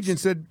cage and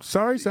said,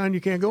 sorry, son,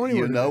 you can't go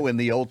anywhere. In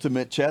the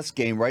ultimate chess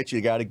game, right,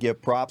 you got to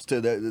give props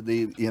to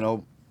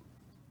the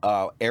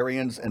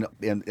Arians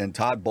and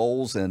Todd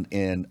Bowles and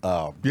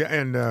the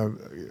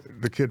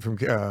kid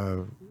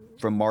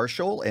from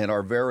Marshall and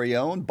our very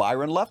own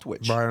Byron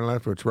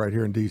Leftwich. Right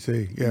here in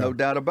D.C. Yeah, no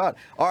doubt about it.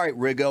 All right,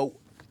 Riggo.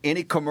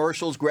 Any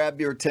commercials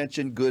grab your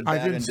attention? Good,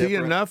 bad, I didn't see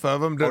enough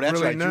of them to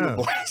really know. You were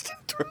blasting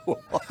through.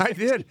 I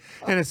did.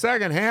 In the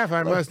second half,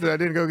 I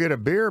didn't go get a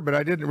beer, but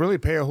I didn't really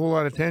pay a whole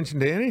lot of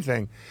attention to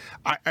anything.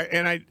 Part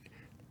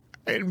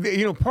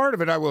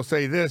of it, I will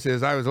say this,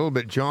 is I was a little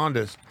bit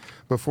jaundiced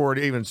before it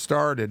even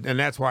started, and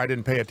that's why I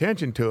didn't pay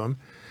attention to them,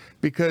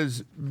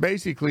 because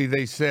basically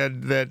they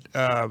said that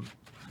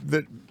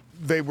that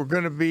they were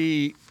going to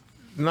be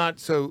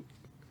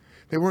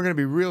they weren't going to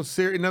be real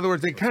serious. In other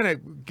words, they kind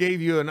of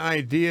gave you an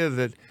idea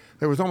that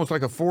there was almost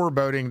like a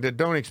foreboding that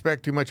don't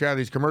expect too much out of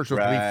these commercials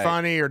to be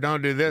funny or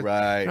don't do this.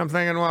 Right. And I'm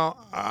thinking, well,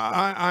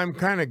 I'm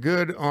kind of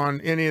good on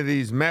any of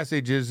these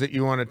messages that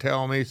you want to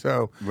tell me,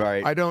 so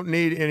I don't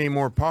need any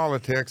more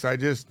politics. I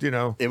just,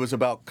 It was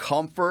about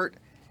comfort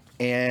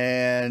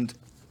and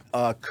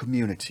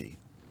community,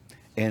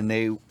 and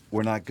they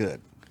were not good.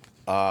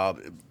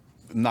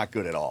 Not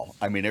good at all.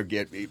 I mean,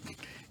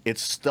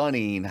 it's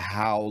stunning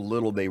how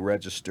little they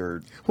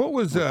registered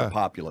with the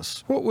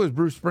populace. What was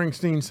Bruce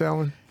Springsteen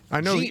selling?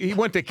 I know he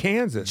went to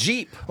Kansas.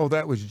 Jeep. Oh,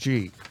 that was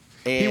Jeep.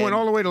 And he went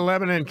all the way to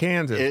Lebanon,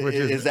 Kansas.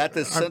 Is that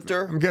the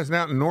center? I'm guessing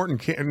out in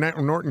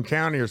Norton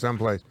County or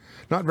someplace.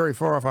 Not very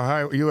far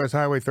off U.S.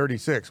 Highway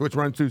 36, which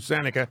runs through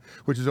Seneca,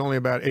 which is only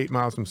about 8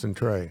 miles from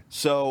Centralia.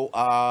 So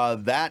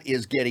that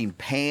is getting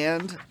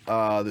panned.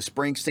 The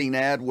Springsteen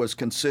ad was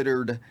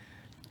considered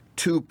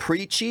too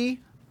preachy,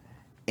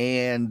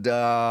 and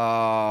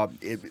the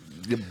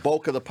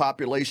bulk of the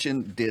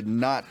population did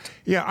not.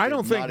 Yeah, I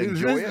don't think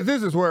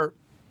this is where,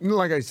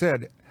 like I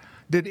said,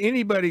 did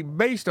anybody,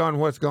 based on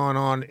what's gone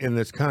on in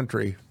this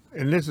country,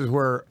 and this is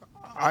where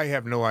I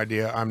have no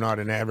idea, I'm not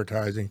in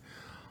advertising,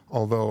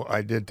 although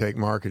I did take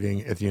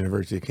marketing at the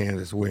University of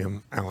Kansas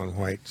William Allen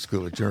White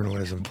School of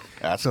Journalism.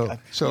 So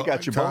you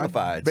got your bona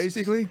fides.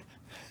 Basically,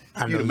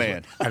 You're the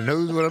man. I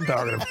knows what I'm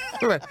talking about.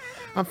 But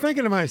I'm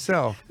thinking to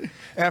myself,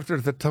 after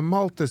the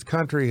tumult this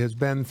country has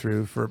been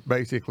through for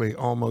basically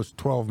almost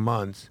 12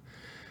 months,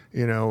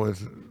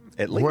 with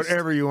at least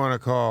whatever you want to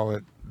call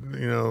it,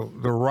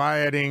 the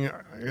rioting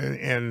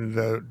and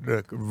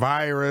the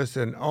virus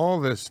and all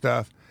this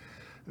stuff,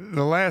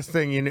 the last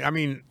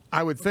thing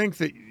I would think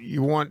that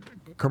you want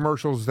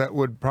commercials that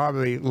would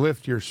probably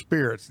lift your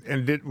spirits.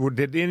 And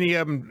did any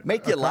of them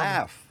make you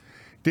laugh?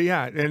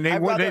 Yeah, and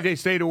they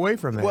stayed away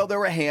from that. Well, there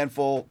were a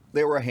handful.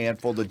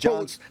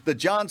 The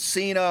John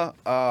Cena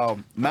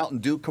Mountain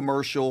Dew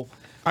commercial.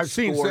 I've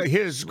seen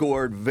his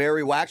scored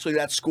very well. Actually,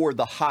 that scored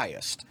the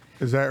highest.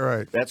 Is that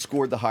right? That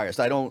scored the highest.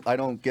 I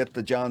don't get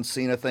the John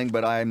Cena thing,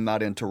 but I'm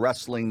not into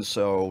wrestling,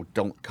 so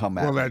don't come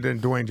at me. Well, that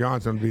didn't Dwayne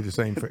Johnson be the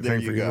same thing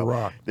for you to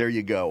rock. There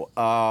you go.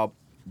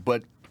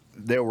 But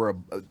there were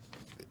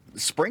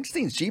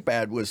Springsteen's Jeep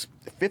ad was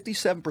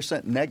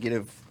 57%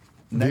 negative.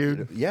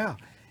 Dude. Yeah.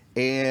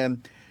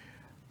 And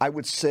I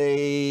would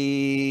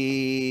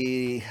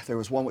say there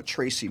was one with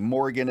Tracy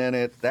Morgan in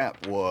it.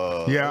 That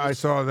was... Yeah, I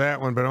saw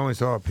that one, but only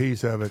saw a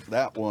piece of it.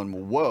 That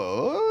one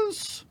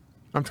was...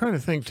 I'm trying to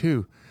think,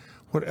 too.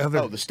 What other...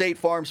 Oh, the State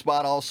Farm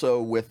spot also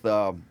with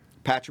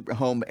Patrick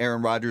Mahomes,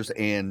 Aaron Rodgers,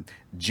 and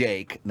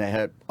Jake. And they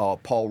had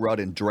Paul Rudd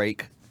and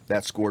Drake.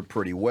 That scored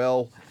pretty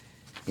well.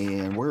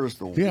 And where's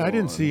the one? Yeah, I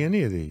didn't see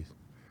any of these.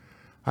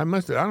 I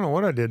don't know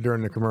what I did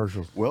during the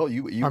commercials. Well,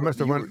 I must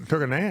have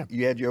took a nap.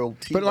 You had your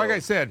old T-bone. But like I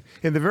said,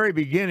 in the very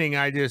beginning,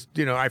 I just,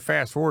 I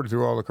fast forwarded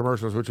through all the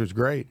commercials, which was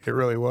great. It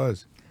really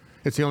was.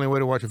 It's the only way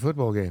to watch a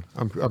football game.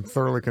 I'm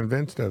thoroughly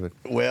convinced of it.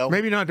 Well,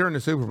 maybe not during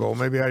the Super Bowl.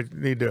 Maybe I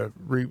need to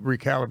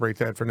recalibrate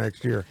that for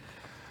next year.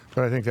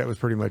 But I think that was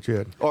pretty much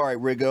it. All right,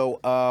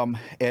 Riggo.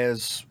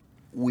 As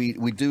we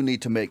do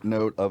need to make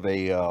note of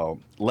a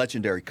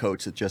legendary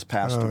coach that just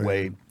passed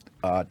away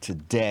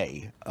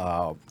today.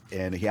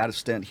 And he had a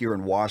stint here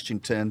in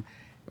Washington,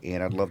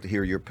 and I'd love to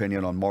hear your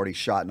opinion on Marty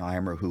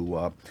Schottenheimer,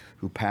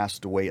 who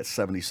passed away at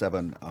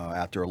 77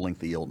 after a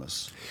lengthy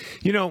illness.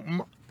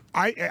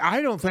 I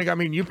don't think.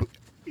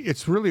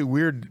 It's really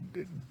weird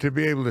to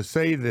be able to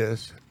say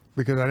this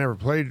because I never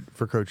played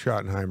for Coach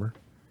Schottenheimer,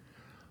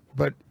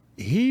 but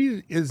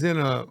he is in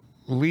a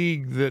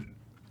league that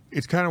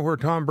it's kind of where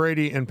Tom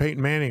Brady and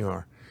Peyton Manning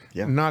are.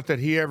 Yeah. Not that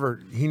he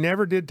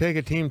never did take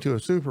a team to a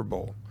Super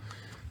Bowl.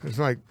 It's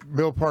like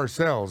Bill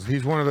Parcells.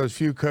 He's one of those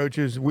few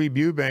coaches. Weeb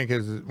Eubank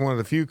is one of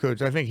the few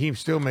coaches. I think he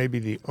still may be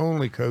the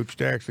only coach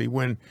to actually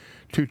win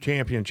 2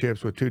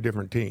 championships with 2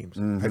 different teams.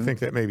 Mm-hmm. I think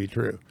that may be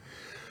true.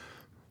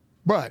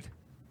 But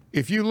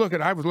if you look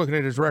at, I was looking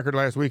at his record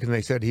last week, and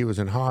they said he was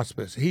in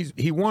hospice.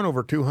 He won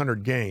over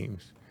 200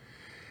 games.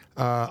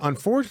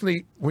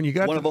 Unfortunately, when you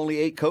got one of only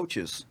 8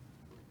 coaches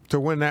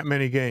to win that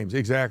many games,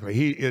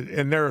 exactly.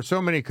 And there are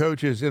so many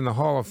coaches in the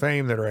Hall of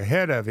Fame that are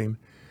ahead of him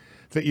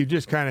that you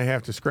just kind of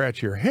have to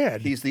scratch your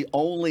head. He's the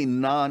only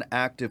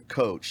non-active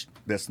coach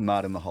that's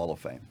not in the Hall of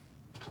Fame.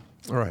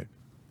 All right.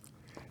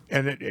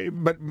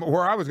 But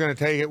where I was going to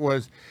take it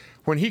was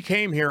when he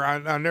came here,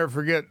 I'll never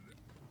forget,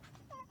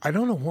 I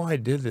don't know why I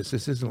did this.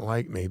 This isn't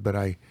like me, but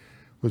I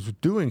was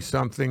doing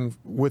something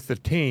with the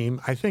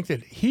team. I think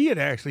that he had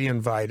actually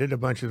invited a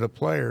bunch of the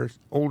players,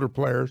 older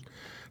players,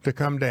 to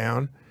come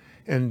down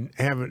and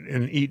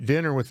eat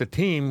dinner with the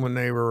team when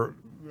they were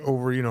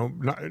over,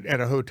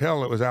 at a hotel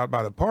that was out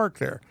by the park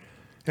there.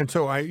 And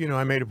so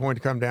I made a point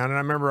to come down, and I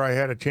remember I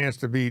had a chance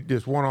to be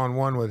just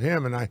one-on-one with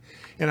him, and I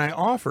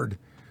offered.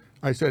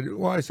 I said,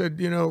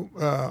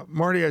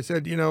 Marty, I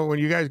said, when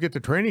you guys get to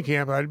training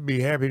camp, I'd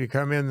be happy to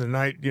come in the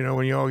night,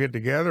 when you all get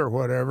together or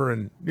whatever,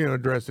 and,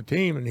 address the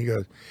team. And he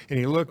goes, and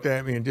he looked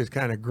at me and just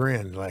kind of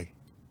grinned like,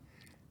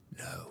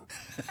 no.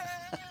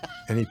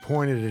 And he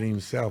pointed at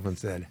himself and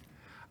said,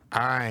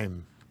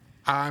 I'm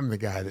the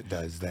guy that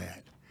does that.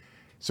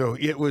 So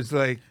it was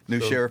like new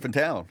sheriff in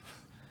town.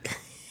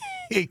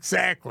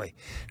 Exactly.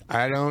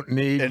 I don't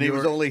need. And he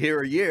was only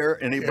here a year.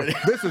 And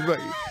this is what.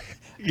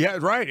 Yeah,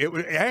 right. It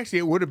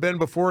would have been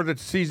before the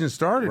season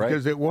started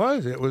because it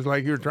was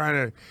like you were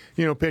trying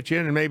to pitch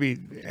in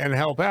and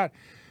help out,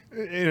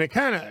 and it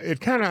kind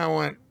of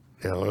went.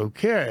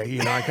 Okay,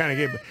 I kind of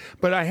gave,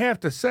 but I have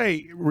to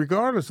say,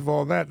 regardless of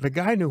all that, the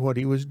guy knew what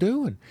he was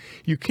doing.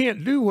 You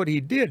can't do what he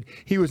did.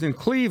 He was in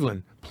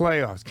Cleveland,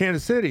 playoffs,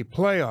 Kansas City,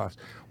 playoffs.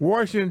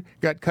 Washington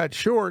got cut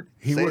short.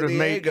 He would have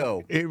made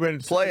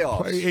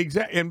playoffs.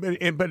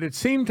 Exactly, but it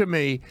seemed to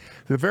me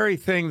the very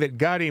thing that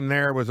got him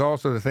there was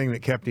also the thing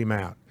that kept him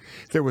out.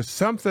 There was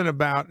something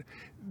about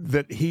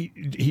that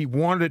he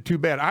wanted it too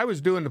bad. I was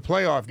doing the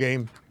playoff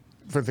game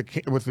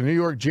with the New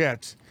York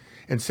Jets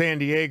in San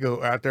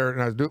Diego out there,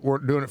 and I was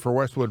doing it for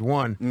Westwood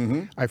One.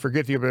 Mm-hmm. I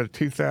forget the about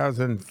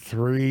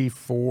 2003,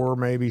 4,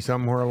 maybe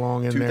somewhere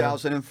along in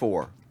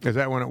 2004. There. Is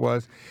that when it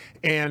was?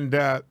 And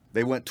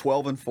they went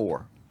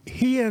 12-4.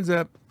 He ends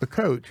up, the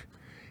coach,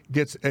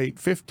 gets a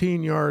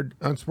 15-yard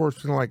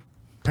unsportsmanlike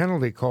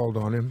penalty called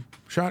on him.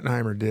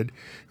 Schottenheimer did,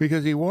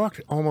 because he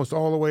walked almost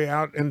all the way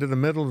out into the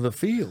middle of the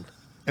field.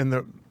 And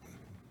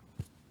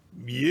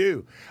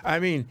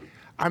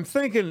I'm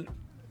thinking,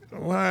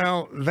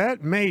 well,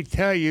 that may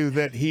tell you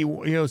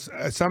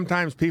that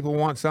sometimes people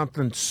want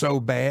something so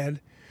bad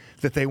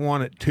that they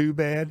want it too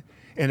bad,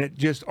 and it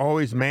just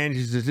always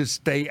manages to just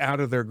stay out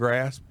of their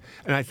grasp.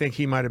 And I think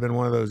he might have been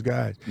one of those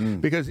guys,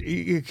 because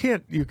you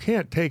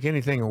can't take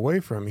anything away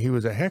from him. He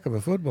was a heck of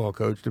a football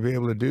coach to be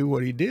able to do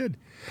what he did.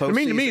 To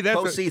me, that's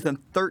postseason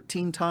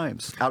 13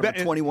 times out of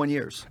 21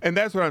 years. And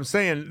that's what I'm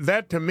saying.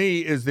 That to me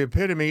is the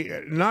epitome.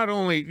 Not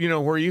only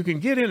where you can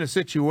get in a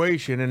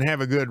situation and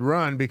have a good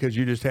run because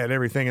you just had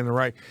everything in the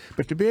right,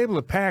 but to be able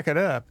to pack it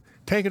up,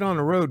 take it on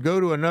the road,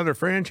 go to another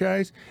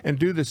franchise, and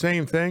do the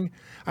same thing.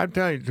 I'm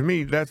telling you, to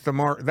me, that's the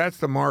mark. That's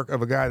the mark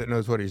of a guy that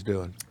knows what he's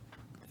doing.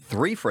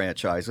 3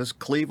 franchises: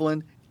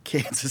 Cleveland,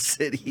 Kansas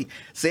City,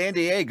 San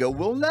Diego.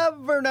 We'll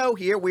never know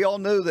here. We all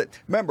knew that.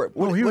 Remember,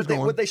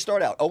 would they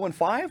start out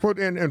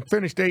 0-5? And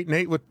finished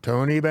 8-8 with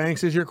Tony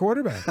Banks as your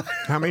quarterback.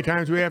 How many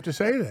times do we have to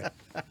say that?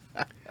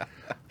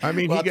 I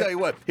mean, I'll tell you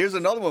what. Here's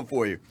another one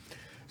for you.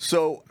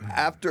 So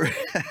after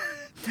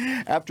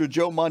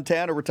Joe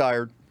Montana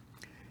retired,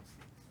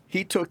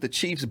 he took the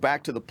Chiefs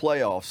back to the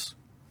playoffs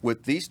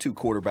with these 2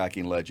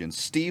 quarterbacking legends,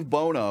 Steve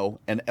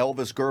Bono and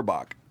Elvis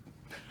Gerbach.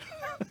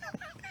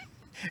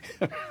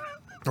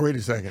 Wait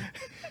a second.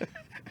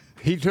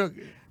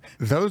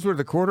 Those were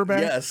the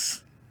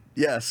quarterbacks?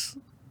 Yes.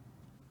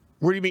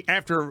 What do you mean,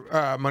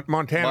 after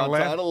Montana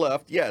left? Montana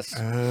left, yes.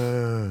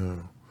 Oh.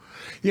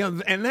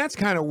 And that's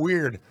kind of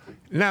weird.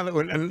 Now,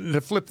 and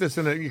to flip this,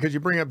 because you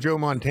bring up Joe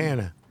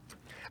Montana,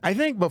 I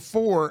think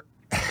before,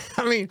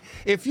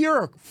 if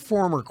you're a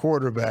former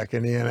quarterback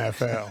in the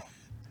NFL,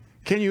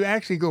 can you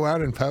actually go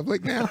out in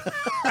public now?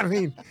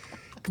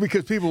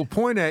 Because people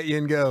point at you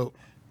and go,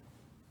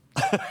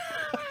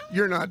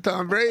 you're not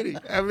Tom Brady.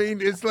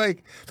 It's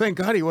like, thank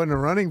God he wasn't a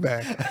running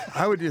back.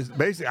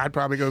 I'd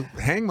probably go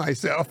hang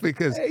myself,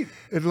 because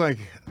it's like,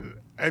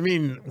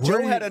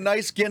 Joe had a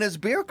nice Guinness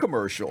beer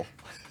commercial.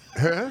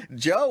 Huh?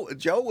 Joe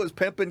was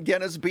pimping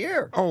Guinness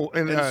beer.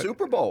 In the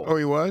Super Bowl. Oh,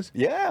 he was?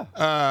 Yeah.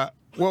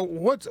 Well,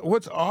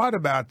 what's odd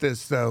about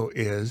this, though,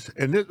 is,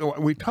 and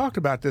we talked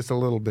about this a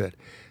little bit,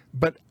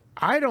 but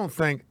I don't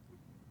think,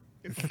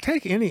 to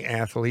take any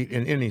athlete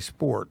in any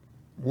sport,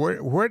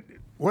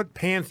 what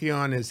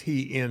pantheon is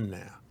he in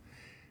now?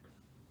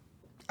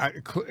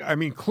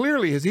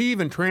 Clearly, has he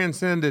even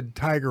transcended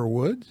Tiger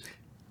Woods?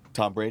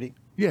 Tom Brady?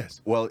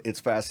 Yes. Well, it's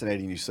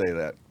fascinating you say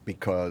that,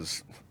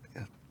 because,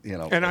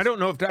 And I don't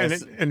know if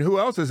and who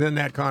else is in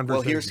that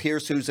conversation. Well,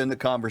 here's who's in the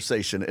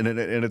conversation, and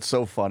it's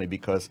so funny,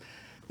 because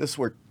this is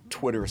where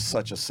Twitter is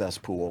such a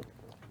cesspool,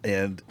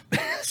 and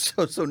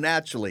so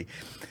naturally,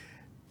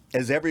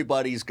 as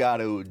everybody's got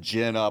to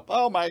gin up,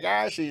 oh my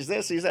gosh, he's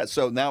this, he's that.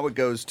 So now it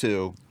goes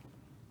to.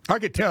 I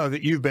could tell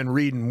that you've been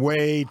reading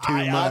way too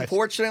much.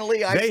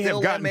 Unfortunately, they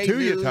have gotten to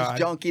you, Todd.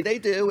 Junkie. They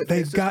do.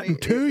 They've gotten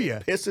to you.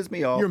 It pisses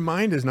me off. Your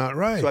mind is not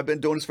right. So I've been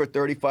doing this for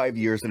 35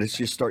 years, and it's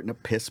just starting to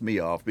piss me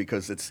off,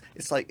 because it's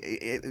like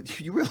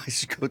you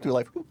realize you go through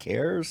life. Who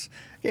cares?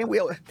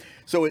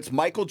 So it's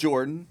Michael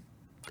Jordan.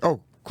 Oh,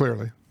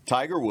 clearly.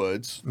 Tiger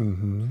Woods.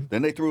 Mm-hmm.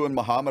 Then they threw in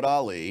Muhammad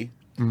Ali.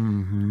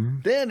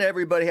 Mm-hmm. Then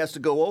everybody has to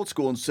go old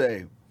school and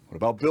say, what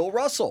about Bill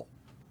Russell?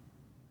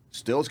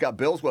 Still's got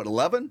Bill's,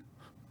 11?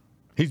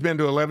 He's been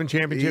to 11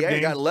 championship games? Yeah,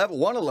 he got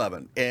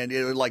 11, and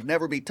it would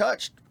never be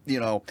touched,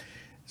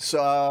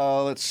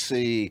 So let's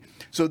see.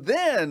 So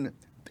then,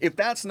 if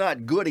that's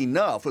not good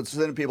enough,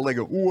 then people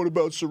go, what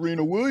about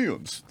Serena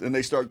Williams? And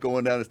they start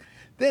going down.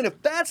 Then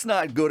if that's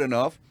not good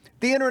enough,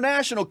 the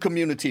international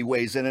community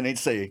weighs in and they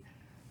say,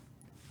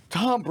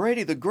 Tom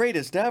Brady, the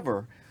greatest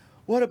ever.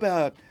 What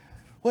about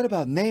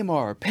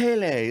Neymar,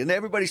 Pele? And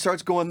everybody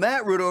starts going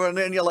that route, and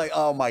then you're like,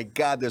 oh my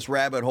God, this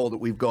rabbit hole that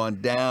we've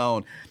gone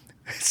down.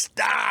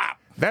 Stop.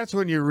 That's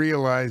when you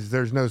realize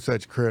there's no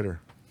such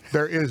critter.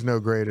 There is no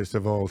greatest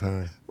of all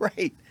time.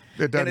 Right.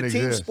 It doesn't exist.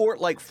 In a team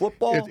sport like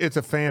football? It's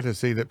a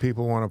fantasy that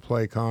people want to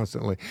play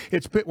constantly.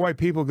 It's why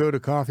people go to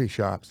coffee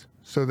shops,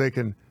 so they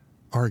can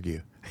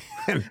argue.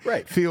 And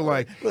right. Feel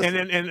like,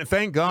 and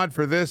thank God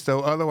for this, though,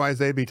 otherwise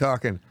they'd be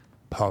talking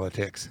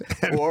politics.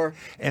 Let's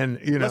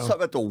talk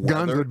about the weather.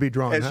 Guns would be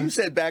drawn. As you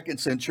said, back in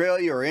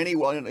Centralia or any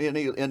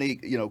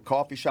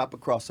coffee shop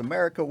across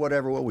America,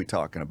 whatever. What are we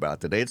talking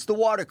about today? It's the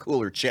water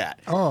cooler chat.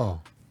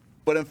 Oh.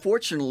 But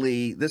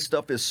unfortunately, this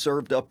stuff is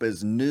served up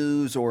as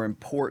news or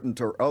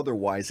important or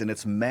otherwise, and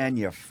it's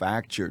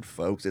manufactured,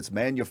 folks. It's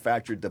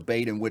manufactured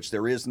debate in which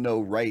there is no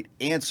right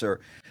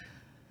answer.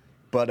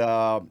 But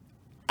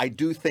I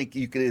do think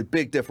you can. A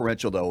big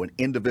differential, though, in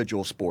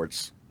individual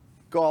sports.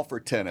 Golf or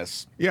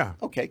tennis. Yeah.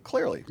 Okay,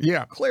 clearly.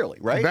 Yeah. Clearly,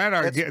 right?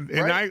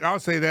 I'll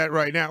say that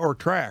right now. Or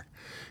track.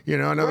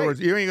 In other words,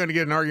 you ain't going to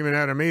get an argument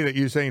out of me that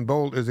Usain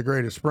Bolt is the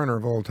greatest sprinter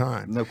of all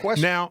time. No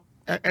question. Now,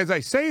 as I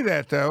say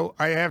that, though,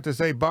 I have to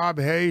say Bob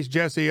Hayes,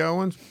 Jesse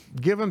Owens,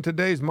 given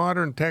today's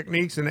modern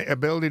techniques and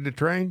ability to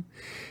train,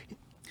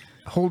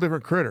 whole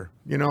different critter,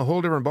 a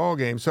whole different ball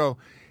game. So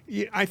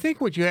I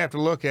think what you have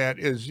to look at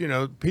is,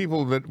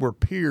 people that were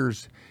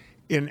peers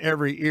in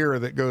every era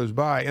that goes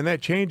by, and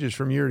that changes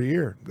from year to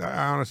year.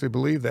 I honestly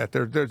believe that.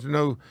 There's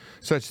no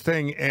such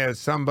thing as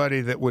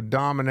somebody that would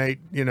dominate,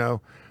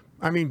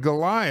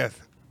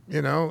 Goliath,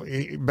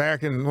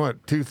 back in,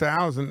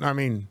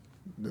 2000,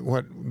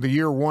 the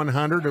year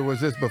 100, or was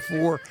this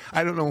before?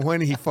 I don't know when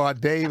he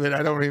fought David.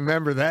 I don't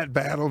remember that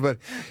battle, but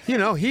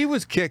he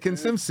was kicking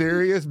some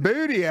serious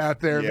booty out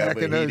there back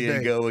in those days. He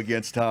didn't go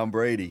against Tom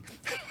Brady.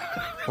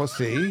 Well,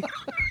 see,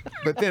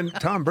 but then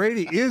Tom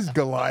Brady is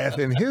Goliath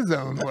in his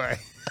own way.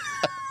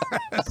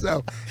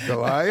 So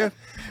Goliath,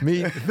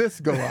 meet this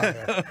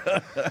Goliath.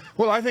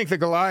 Well, I think the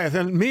Goliath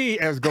and me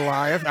as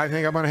Goliath. I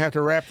think I'm going to have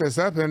to wrap this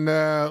up, and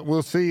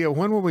we'll see you.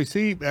 When will we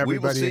see everybody? We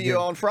will see you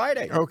on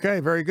Friday. Okay,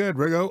 very good.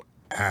 Riggo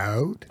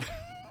out.